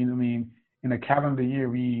KTXT. In a calendar year,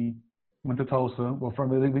 we went to Tulsa. Well,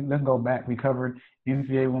 let's go back. We covered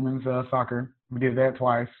NCAA women's soccer. We did that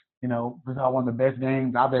twice. This is one of the best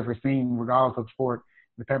games I've ever seen, regardless of sport.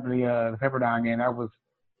 The Pepperdine game, that was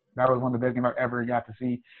one of the best games I've ever got to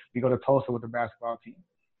see. We go to Tulsa with the basketball team.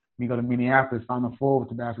 We go to Minneapolis, Final Four with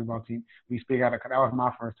the basketball team. We speak that was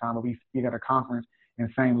my first time, but we speak at a conference in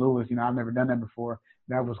St. Louis. I've never done that before.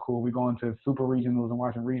 That was cool. We go into super regionals and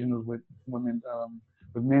watching regionals with women,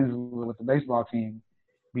 with men's, with the baseball team.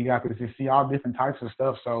 We got to see all different types of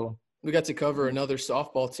stuff. So we got to cover another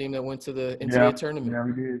softball team that went to the NCAA tournament.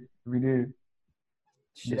 Yeah, we did.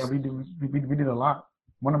 Yeah, we did a lot.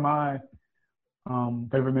 One of my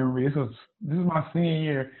favorite memories. This is my senior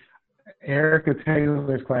year. Erica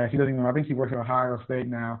Taylor's class. She doesn't even. I think she works at Ohio State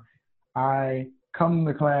now. I come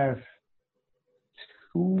to class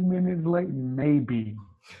 2 minutes late, maybe.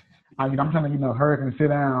 I'm trying to hurry up and sit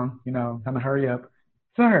down. Trying to hurry up.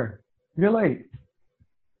 Sir, you're late.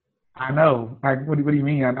 I know. Like, what do you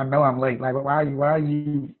mean? I know I'm late. Like, why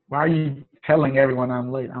are you telling everyone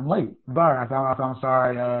I'm late? I'm late. Sorry. I'm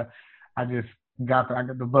sorry. I just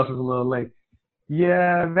the bus was a little late.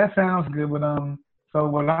 Yeah, that sounds good. But so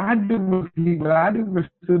what I do with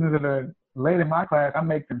students that are late in my class, I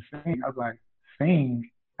make them sing. I was like, sing?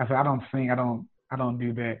 I said, I don't sing. I don't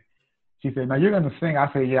do that. She said, no, you're gonna sing.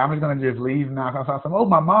 I said, yeah, I'm just gonna just leave now. So I said, oh,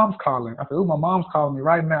 my mom's calling. I said, oh, my mom's calling me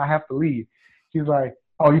right now. I have to leave. She's like,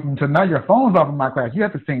 oh, so now your phone's off in my class. You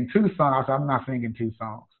have to sing 2 songs. I said, I'm not singing 2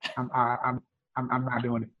 songs. I'm not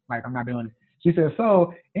doing it. Like, I'm not doing it. She said,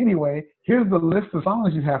 so anyway, here's the list of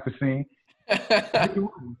songs you have to sing.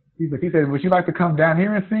 He said, would you like to come down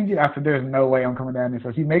here and sing it? I said, there's no way I'm coming down there.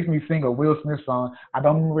 So she makes me sing a Will Smith song. I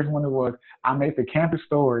don't remember which one it was. I made the campus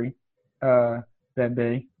story that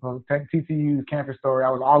day. Well, TCU's campus story. I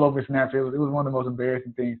was all over Snapchat. It was one of the most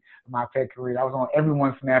embarrassing things in my tech career. I was on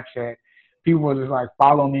everyone's Snapchat. People were just like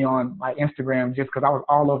following me on my Instagram just because I was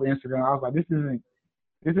all over Instagram. I was like, this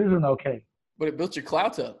isn't okay. But it built your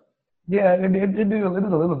clout up. Yeah, it did a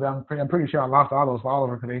little bit. I'm pretty sure I lost all those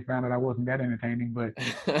followers because they found out I wasn't that entertaining. But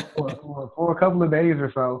for a couple of days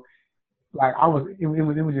or so, like it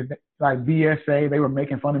was just like BSA. They were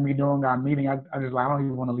making fun of me during our meeting. I just like I don't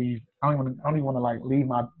even want to leave. I don't even want to like leave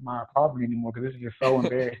my apartment anymore because this is just so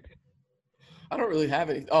embarrassing. I don't really have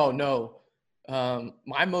any. Oh no.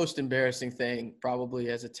 My most embarrassing thing probably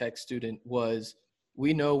as a tech student was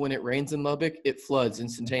we know when it rains in Lubbock, it floods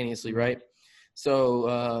instantaneously, right?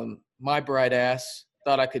 So my bright ass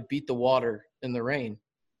thought I could beat the water in the rain.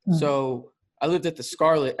 Mm-hmm. So I lived at the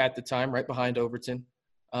Scarlet at the time, right behind Overton.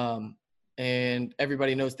 And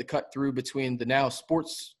everybody knows the cut through between the now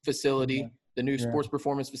sports facility, the new sports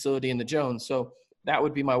performance facility, and the Jones. So that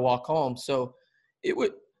would be my walk home. So it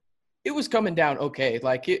was coming down okay.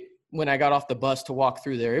 Like when I got off the bus to walk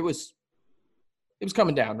through there, it was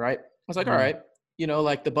coming down, right? I was like, all right,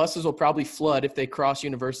 like the buses will probably flood if they cross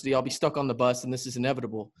University. I'll be stuck on the bus and this is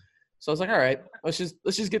inevitable. So I was like, all right, let's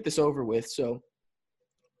just get this over with. So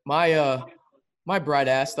my bright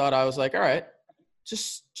ass thought I was like, all right,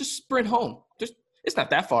 just sprint home. It's not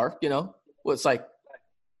that far, Well, it's like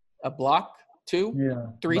a block, 2,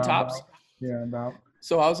 3 tops. About.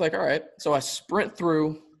 So I was like, all right. So I sprint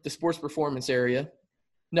through the sports performance area.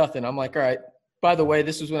 Nothing. I'm like, all right. By the way,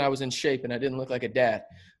 this was when I was in shape and I didn't look like a dad.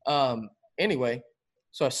 Anyway,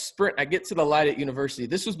 so I get to the light at University.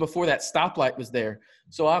 This was before that stoplight was there.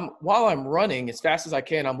 So while I'm running as fast as I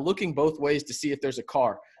can, I'm looking both ways to see if there's a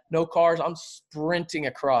car. No cars. I'm sprinting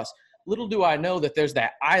across. Little do I know that there's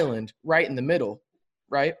that island right in the middle,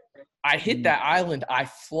 right? I hit that island. I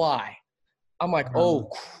fly. I'm like, oh,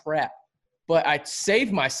 crap. But I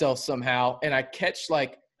saved myself somehow, and I catch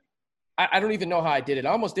I don't even know how I did it. I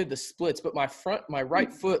almost did the splits, but my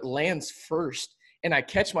right foot lands first, and I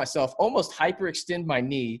catch myself, almost hyperextend my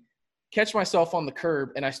knee, catch myself on the curb,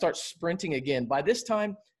 and I start sprinting again. By this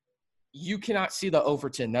time, you cannot see the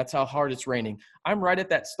Overton. That's how hard it's raining. I'm right at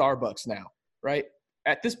that Starbucks now, right?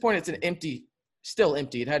 At this point, it's still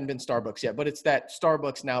empty. It hadn't been Starbucks yet, but it's that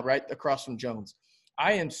Starbucks now right across from Jones.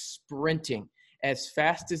 I am sprinting as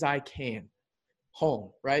fast as I can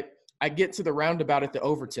home, right? I get to the roundabout at the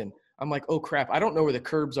Overton. I'm like, oh, crap. I don't know where the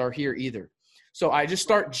curbs are here either. So I just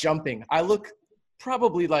start jumping. I look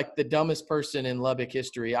probably like the dumbest person in Lubbock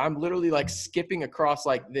history. I'm literally like skipping across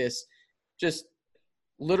like this, just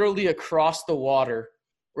literally across the water,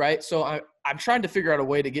 right? So I'm trying to figure out a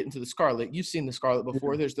way to get into the Scarlet. You've seen the Scarlet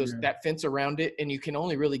before. There's that fence around it, and you can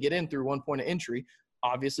only really get in through one point of entry.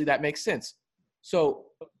 Obviously, that makes sense. So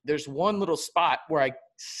there's one little spot where I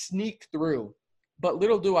sneak through, but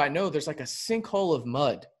little do I know there's like a sinkhole of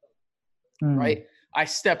mud, right? I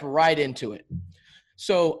step right into it.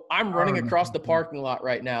 So I'm running across the parking lot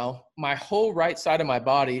right now. My whole right side of my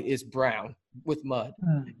body is brown with mud,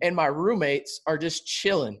 and my roommates are just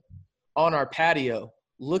chilling on our patio,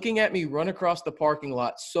 looking at me run across the parking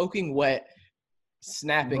lot, soaking wet,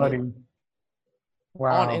 snapping it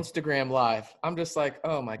on Instagram Live. I'm just like,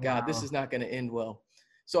 oh my God, this is not going to end well.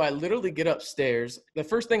 So I literally get upstairs. The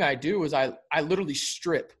first thing I do is I literally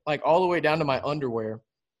strip like all the way down to my underwear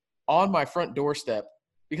on my front doorstep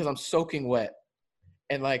because I'm soaking wet.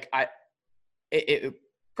 And like it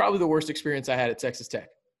probably the worst experience I had at Texas Tech.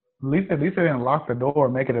 At least they didn't lock the door,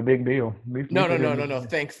 make it a big deal. At No, least no, they no, didn't. no, no.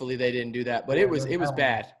 Thankfully, they didn't do that. But Yeah, it was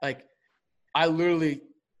bad. Like, I literally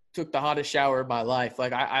took the hottest shower of my life.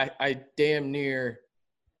 Like, I damn near,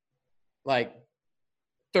 like,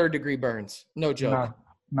 3rd-degree burns. No joke.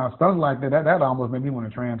 No, stuff like that almost made me want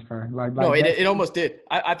to transfer. No, it almost did.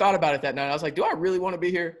 I thought about it that night. I was like, do I really want to be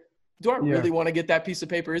here? Do I really want to get that piece of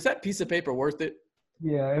paper? Is that piece of paper worth it?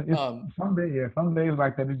 Yeah, some days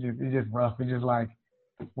like that, it's just rough. It's just like,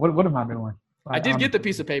 what am I doing? Like, I did get the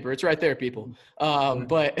piece of paper. It's right there, people.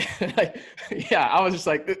 But like, yeah, I was just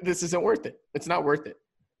like, this isn't worth it. It's not worth it.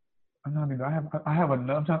 I have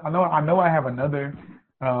another. I know I have another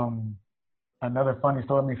funny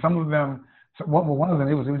story. I mean, some of them. One of them,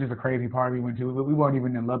 it was just a crazy party we went to. We weren't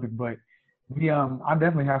even in Lubbock, but I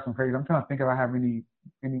definitely have some crazy. I'm trying to think if I have any.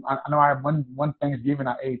 I know I have one Thanksgiving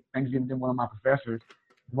I ate Thanksgiving with one of my professors.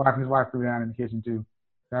 His wife threw down in the kitchen too.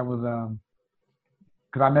 That was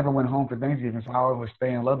because I never went home for Thanksgiving, so I always would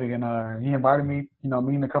stay in Lubbock. And he invited me,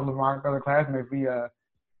 me and a couple of my other classmates. We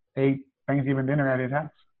ate Thanksgiving dinner at his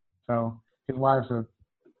house. So his wife's a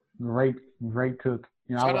great cook.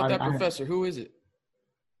 Shout out that professor. Who is it?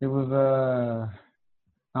 It was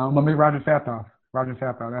Roger Satoff. Roger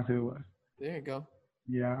Satoff, that's who it was. There you go.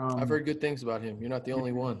 Yeah. I've heard good things about him. You're not the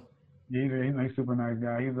only one. Yeah, he's a super nice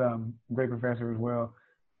guy. He's a great professor as well.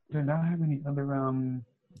 Did I have any other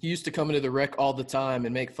He used to come into the rec all the time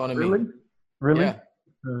and make fun of me. Really? Yeah.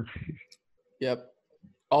 Yep.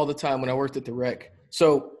 All the time when I worked at the rec.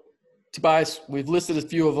 So, Tobias, we've listed a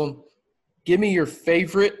few of them. Give me your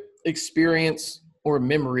favorite experience or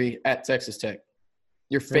memory at Texas Tech.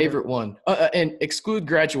 Your favorite one. And exclude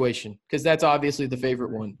graduation, because that's obviously the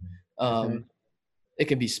favorite one. It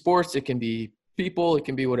can be sports. It can be people. It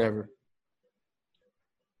can be whatever.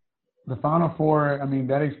 The Final Four, I mean,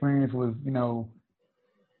 that experience was,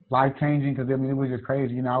 life-changing because, it was just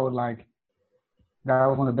crazy. That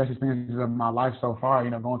was one of the best experiences of my life so far,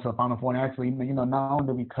 going to a Final Four. And actually, not only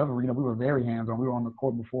did we cover, we were very hands-on. We were on the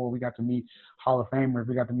court before. We got to meet Hall of Famers.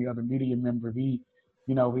 We got to meet other media members.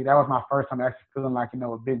 That was my first time actually feeling like,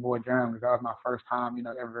 a big boy journalist. That was my first time,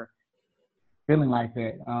 ever feeling like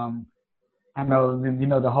that. I know,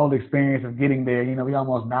 the whole experience of getting there, we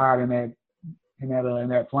almost died in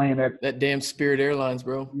that plane. That damn Spirit Airlines,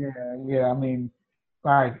 bro. Yeah. I mean,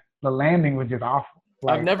 the landing was just awful.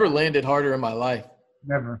 I've never landed harder in my life.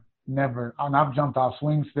 Never. And I've jumped off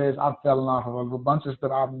swing sets. I've fallen off of a bunch of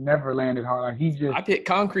stuff. I've never landed hard. I've hit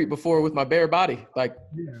concrete before with my bare body.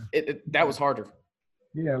 That was harder.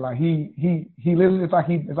 Yeah, he literally, it's like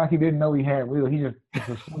he didn't know he had wheels. He just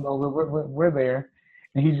we're there,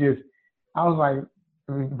 and I was like,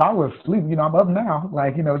 if I was asleep, I'm up now,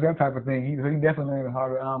 that type of thing. He definitely made it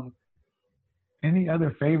harder. Any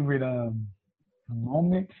other favorite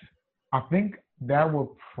moments? I think that would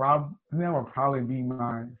probably be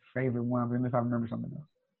my favorite one, unless I remember something else.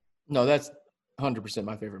 No, that's 100%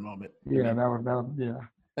 my favorite moment. Yeah, that was yeah.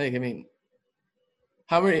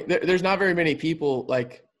 There's not very many people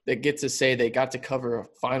that get to say they got to cover a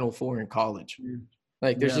Final Four in college.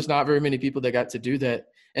 There's just not very many people that got to do that.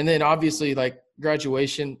 And then obviously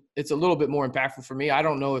graduation, it's a little bit more impactful for me. I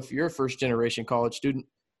don't know if you're a first generation college student.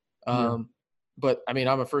 But I mean,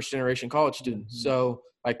 I'm a first generation college student. Mm-hmm. So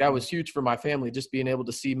that was huge for my family, just being able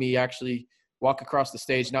to see me actually walk across the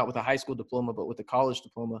stage, not with a high school diploma, but with a college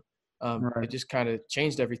diploma. It just kind of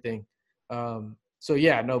changed everything.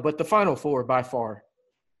 But the Final Four by far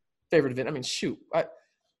favorite event. I mean, shoot,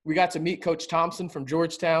 we got to meet Coach Thompson from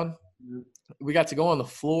Georgetown. Mm-hmm. We got to go on the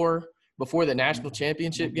floor before the national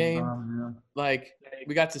championship game.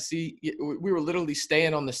 We got to see – we were literally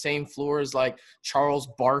staying on the same floor as, Charles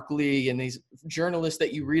Barkley and these journalists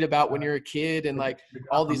that you read about when you're a kid and,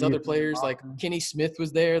 all these other players. Kenny Smith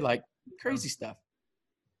was there, crazy stuff.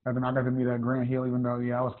 I got to meet Grant Hill, even though,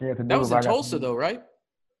 I was scared to do it. That was in Tulsa, though, right?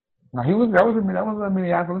 No, that was in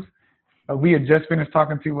Minneapolis. We had just finished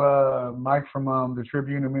talking to Mike from the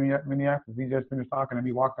Tribune in Minneapolis. We just finished talking, and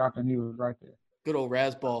he walked out, and he was right there. Good old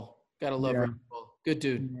Rasball. Gotta love Rasball. Good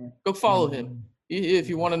dude. Yeah. Go follow him. If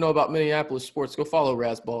you want to know about Minneapolis sports, go follow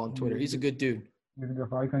Rasball on Twitter. He's a good dude. He's a good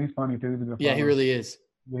follow. He's funny, too. Yeah, he really is.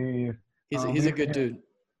 Yeah, he is. He's a good dude.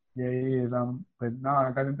 Yeah, he is. But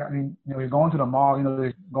no, he's going to the mall.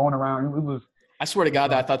 He's going around. It was. I swear to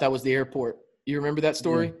God, I thought that was the airport. You remember that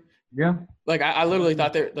story? Yeah. I literally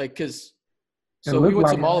thought because. So we went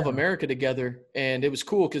to Mall of America together, and it was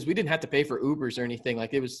cool because we didn't have to pay for Ubers or anything.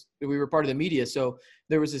 We were part of the media. So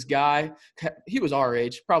there was this guy. He was our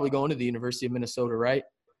age, probably going to the University of Minnesota, right?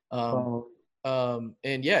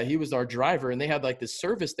 And yeah, he was our driver, and they had this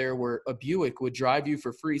service there where a Buick would drive you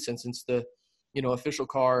for free since it's the, official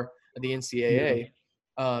car of the NCAA.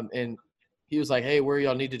 And he was like, hey, where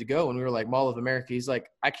y'all needed to go? And we were like, Mall of America. He's like,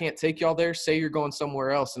 I can't take y'all there. Say you're going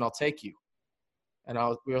somewhere else and I'll take you. And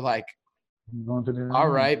we were like, Going to the all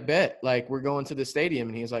right, bet. Like, we're going to the stadium.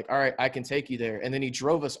 And he was like, all right, I can take you there. And then he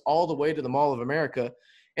drove us all the way to the Mall of America.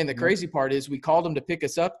 And the crazy part is we called him to pick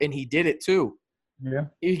us up, and he did it too. Yeah.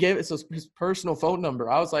 He gave us his personal phone number.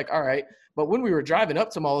 I was like, all right. But when we were driving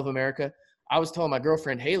up to Mall of America, I was telling my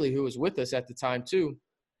girlfriend, Haley, who was with us at the time too,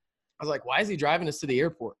 I was like, why is he driving us to the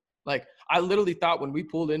airport? Like, I literally thought when we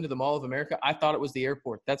pulled into the Mall of America, I thought it was the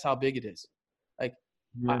airport. That's how big it is. Like,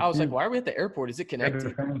 Yeah, I was like, why are we at the airport? Is it connected?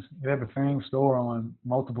 They have the same store on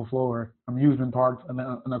multiple floors, amusement parks, and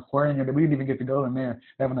an aquarium. We didn't even get to go in there.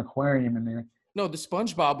 They have an aquarium in there. No, the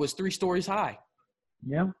SpongeBob was 3 stories high.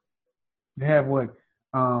 Yeah. They have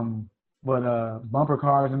bumper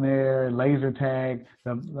cars in there, laser tag,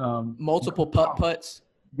 multiple putt-putts.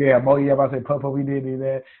 Yeah, I was about to say putt-putt. We did do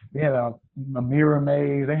that. We had a mirror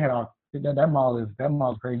maze. They had that mall is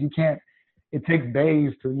crazy. You can't. It takes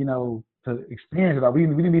days to experience it all. We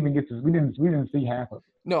didn't even get to. We didn't see half of it.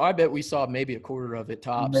 No, I bet we saw maybe a quarter of it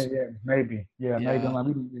tops. Maybe. Yeah. Maybe. Like,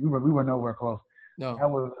 we were nowhere close. No. That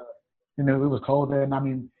was it was cold there, and I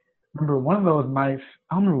mean, remember one of those nights.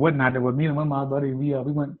 I don't remember what night it was. Me and one of my buddies, we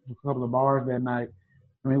went to a couple of bars that night.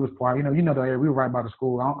 I mean, it was quiet. You know the area. We were right by the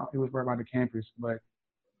school. It was right by the campus, but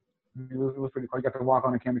it was pretty cool. You got to walk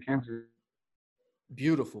on the campus.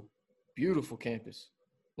 Beautiful campus.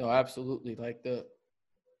 No, absolutely. Like the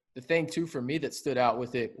thing too for me that stood out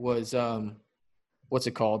with it was what's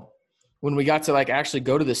it called? When we got to like actually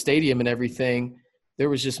go to the stadium and everything, there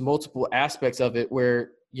was just multiple aspects of it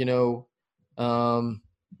where,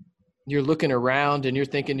 you're looking around and you're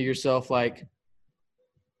thinking to yourself like,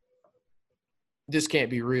 this can't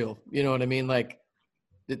be real. You know what I mean? Like,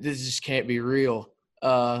 this just can't be real.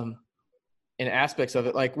 And aspects of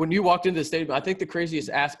it, like when you walked into the stadium, I think the craziest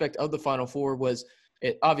aspect of the Final Four was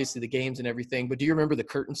obviously the games and everything. But do you remember the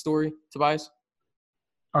curtain story, Tobias?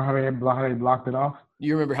 Or how they blocked it off? Do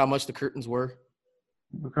you remember how much the curtains were?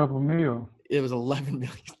 A couple million. It was $11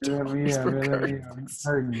 million for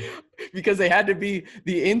curtains. Because they had to be –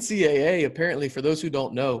 the NCAA, apparently, for those who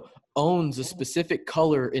don't know, owns a specific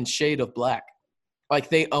color and shade of black. Like,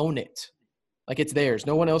 they own it. Like, it's theirs.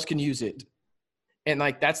 No one else can use it. And,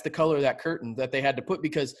 like, that's the color of that curtain that they had to put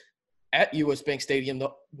because at U.S. Bank Stadium, the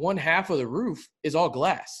one half of the roof is all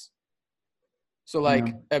glass. So,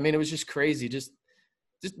 like, I mean, it was just crazy. Just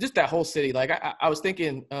that whole city. Like, I was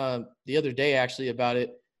thinking the other day, actually, about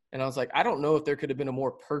it. And I was like, I don't know if there could have been a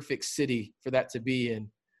more perfect city for that to be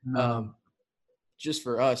in. Just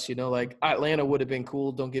for us, like Atlanta would have been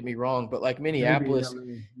cool. Don't get me wrong. But like Minneapolis.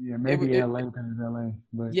 Maybe LA because it's LA.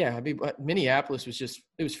 But. Yeah, I mean, Minneapolis was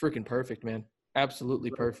it was freaking perfect, man.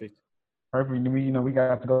 Absolutely perfect. Perfect. We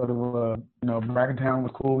got to go to, Brackentown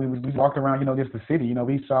was cool. We walked around, just the city.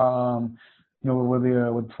 We saw, where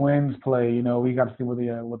the Twins play. We got to see where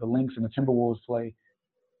the Lynx and the Timberwolves play.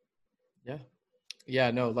 Yeah.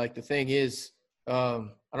 Yeah, no, like the thing is, I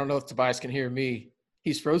don't know if Tobias can hear me.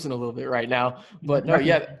 He's frozen a little bit right now. But no,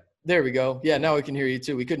 yeah, there we go. Yeah, now we can hear you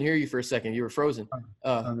too. We couldn't hear you for a second. You were frozen.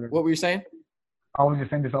 What were you saying? I was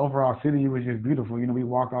just saying this overall city was just beautiful. We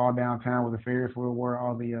walked all downtown where the Ferris were,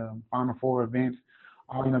 all the Final Four events.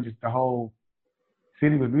 Just the whole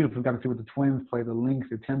city was beautiful. We got to see what the Twins play, the Lynx,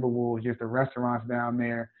 the Timberwolves, just the restaurants down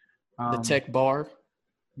there. The Tech Bar.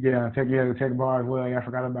 Yeah, the Tech Bar as well. Yeah, I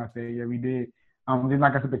forgot about that. Yeah, we did. Then,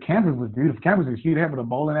 like I said, the campus was beautiful. Campus was huge. They had a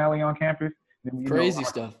bowling alley on campus. Crazy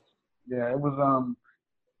stuff. Yeah, it was.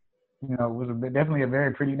 It was definitely a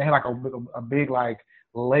very pretty. They had like a big like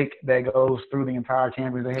lake that goes through the entire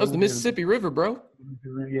campus. That was the Mississippi River, bro.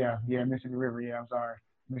 Yeah, Mississippi River. Yeah, I'm sorry.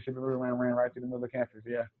 Mississippi River ran right through the middle of the campus.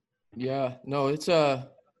 Yeah. Yeah. No, it's I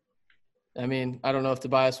mean, I don't know if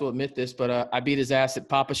Tobias will admit this, but I beat his ass at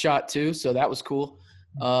Pop-A-Shot too, so that was cool.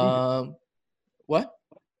 What?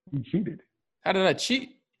 You cheated. How did I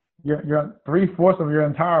cheat? Your 3/4 of your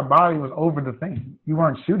entire body was over the thing. You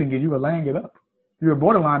weren't shooting it. You were laying it up. You were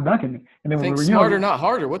borderline dunking it. And then think smarter, not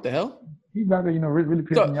harder. What the hell? He's about to, really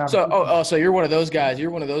pissing me off. So you're one of those guys.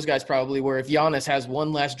 You're one of those guys probably where if Giannis has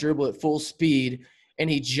one last dribble at full speed and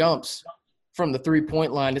he jumps from the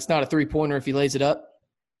 3-point line, it's not a 3-pointer if he lays it up.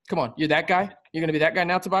 Come on, you're that guy? You're going to be that guy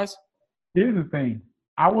now, Tobias? Here's the thing.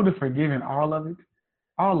 I would have forgiven all of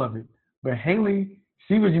it. But Haley,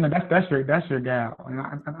 she was, that's your gal.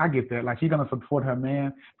 And I get that. Like, she's going to support her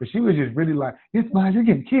man. But she was just really like, you're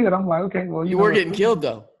getting killed. I'm like, okay, well, you were getting killed,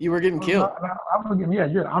 though. You were getting killed.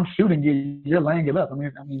 I'm shooting you. You're laying it up. I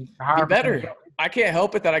mean, you better. I can't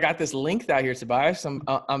help it that I got this length out here, Tobias.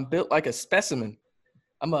 I'm built like a specimen.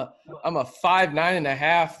 I'm a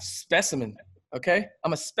 5'9.5" specimen. Okay,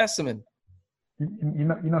 I'm a specimen. You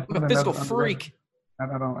know, I'm a physical freak.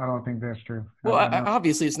 I don't think that's true. Well,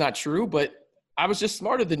 obviously it's not true, but I was just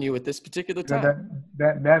smarter than you at this particular time.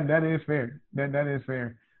 That is fair. That is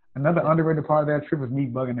fair. Another underrated part of that trip was me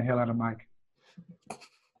bugging the hell out of Mike.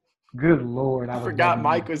 Good Lord. I forgot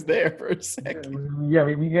Mike was there for a second. Yeah,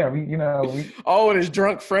 we oh, and his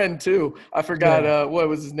drunk friend too. I forgot what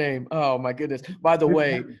was his name. Oh my goodness. By the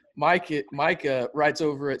way, Mike writes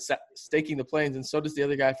over at Staking the Plains, and so does the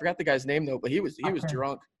other guy. I forgot the guy's name though, but he was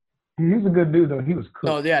drunk. He's a good dude though. He was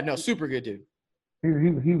cool. No, super good dude.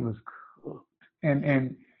 He was cool.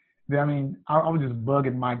 And I mean, I was just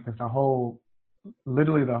bugging Mike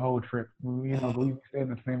literally the whole trip. We stayed in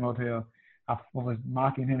the same hotel. I was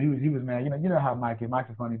mocking him. He was mad. You know how Mike is. Mike's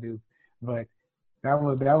a funny dude. But that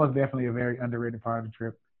was definitely a very underrated part of the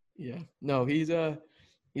trip. Yeah. No, he's an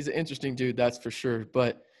interesting dude, that's for sure.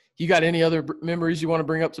 But you got any other memories you want to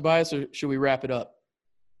bring up, Tobias, or should we wrap it up?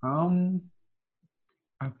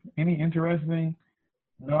 Any interesting?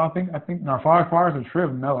 No, I think no, as far as the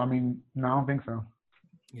trip, no. I mean, no, I don't think so.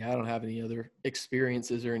 Yeah, I don't have any other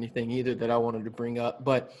experiences or anything either that I wanted to bring up.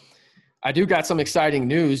 But I do got some exciting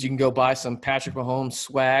news. You can go buy some Patrick Mahomes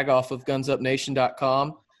swag off of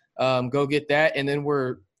gunsupnation.com. Go get that. And then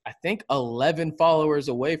we're, I think, 11 followers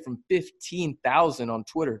away from 15,000 on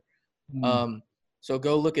Twitter. So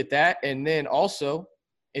go look at that. And then also,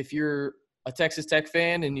 if you're a Texas Tech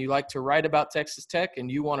fan and you like to write about Texas Tech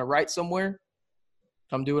and you want to write somewhere,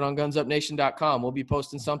 come do it on gunsupnation.com. We'll be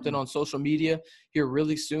posting something on social media here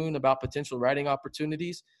really soon about potential writing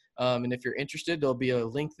opportunities. And if you're interested, there'll be a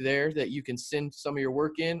link there that you can send some of your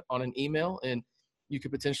work in on an email, and you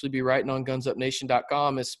could potentially be writing on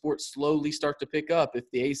gunsupnation.com as sports slowly start to pick up. If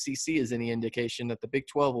the ACC is any indication, that the Big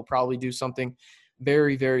 12 will probably do something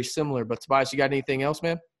very, very similar. But Tobias, you got anything else,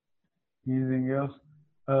 man? Anything else?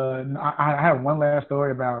 I have one last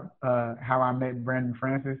story about how I met Brandon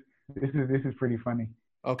Francis. This is pretty funny.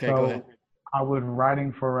 Okay, so go ahead. I was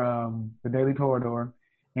writing for the Daily Torador,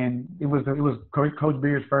 and it was Coach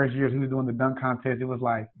Beard's first year. He was doing the dunk contest. It was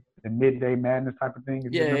like the midday madness type of thing.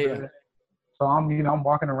 Yeah. So I'm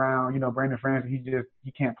walking around. Brandon Francis.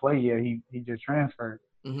 He can't play yet. He just transferred.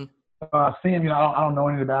 Mm-hmm. So I see him. I don't know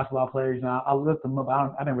any of the basketball players. I looked them up. I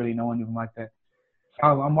didn't really know anything like that.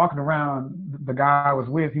 So I'm walking around. The guy I was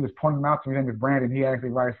with, he was pointing out to me. His name is Brandon. He actually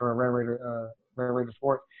writes for Red Raider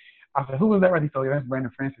Sports. I said, who was that? Right? He said, yeah, that's Brandon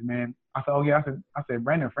Francis, man. I said, oh yeah. I said,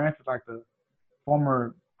 Brandon Francis, like the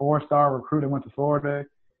former 4-star recruit that went to Florida.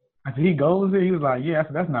 I said, he goes there? He was like, yeah. I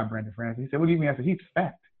said, that's not Brandon Francis. He said, what do you mean? I said, he's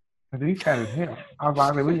fat. I said, he's fat as hell. I was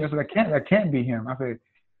like, that can't be him. I said,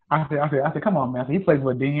 come on, man. I said, he plays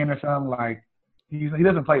with Dean or something. Like, he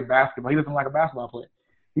doesn't play basketball. He doesn't like a basketball player.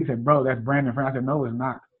 He said, bro, that's Brandon Francis. I said, no, it's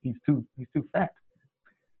not. He's too fat.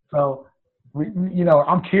 So,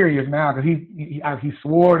 I'm curious now because he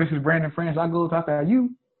swore this is Brandon Francis. I said,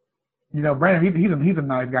 Brandon, he's a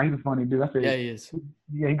nice guy. He's a funny dude. I said, yeah, he is.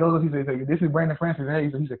 Yeah, he goes up. He said, this is Brandon Francis.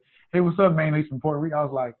 He said, hey, what's up, man? He's from Puerto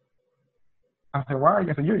Rico. I said, why are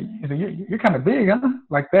you? I said, you're kind of big, huh?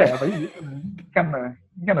 Like that. I said, you're kind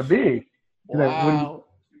of big. Wow.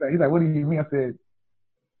 He's like, what do you mean? I said,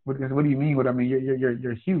 what do you mean? What I mean?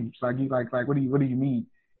 You're huge. Like what do you mean?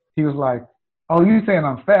 He was like, oh, you saying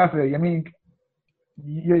I'm fat? I said, I mean,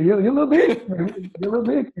 you're a little big. You're a little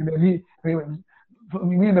big. And then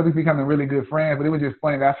we ended up becoming really good friends, but it was just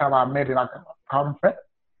funny. That's how I met him. I called him fat.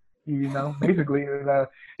 Basically,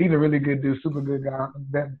 he's a really good dude, super good guy.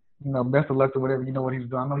 Best of luck to whatever, what he's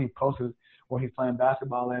doing. I know he posted where he's playing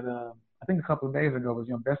basketball at, I think a couple of days ago. But,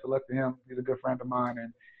 best of luck to him. He's a good friend of mine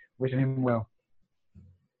and wishing him well.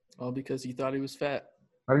 All because he thought he was fat.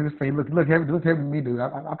 He looked heavy to me, dude.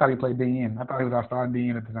 I thought he played DN. I thought he was our starting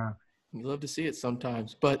DN at the time. You love to see it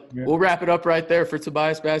sometimes. But We'll wrap it up right there for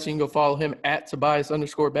Tobias Bass. You can go follow him at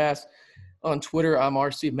Tobias_Bass on Twitter. I'm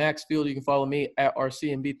RC Maxfield. You can follow me at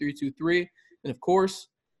RCMB323. And, of course,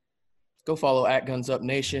 go follow at Guns Up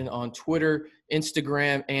Nation on Twitter,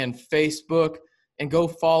 Instagram, and Facebook. And go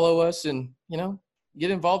follow us and, get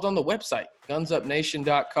involved on the website,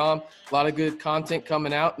 gunsupnation.com. A lot of good content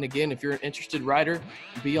coming out. And, again, if you're an interested writer,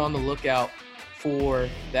 be on the lookout for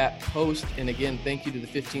that post. And again, thank you to the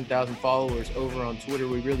 15,000 followers over on Twitter.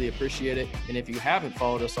 We really appreciate it. And if you haven't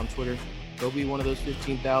followed us on Twitter, go be one of those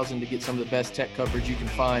 15,000 to get some of the best tech coverage you can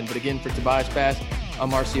find. But again, for Tobias Bass, I'm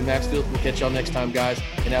RC Maxfield. We'll catch y'all next time, guys.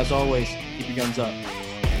 And as always, keep your guns up.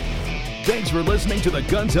 Thanks for listening to the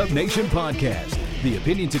Guns Up Nation podcast. The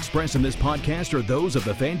opinions expressed in this podcast are those of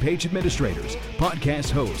the fan page administrators,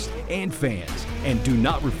 podcast hosts, and fans, and do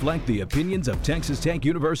not reflect the opinions of Texas Tech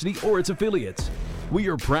University or its affiliates. We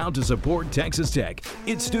are proud to support Texas Tech,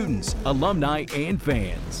 its students, alumni, and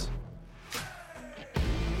fans.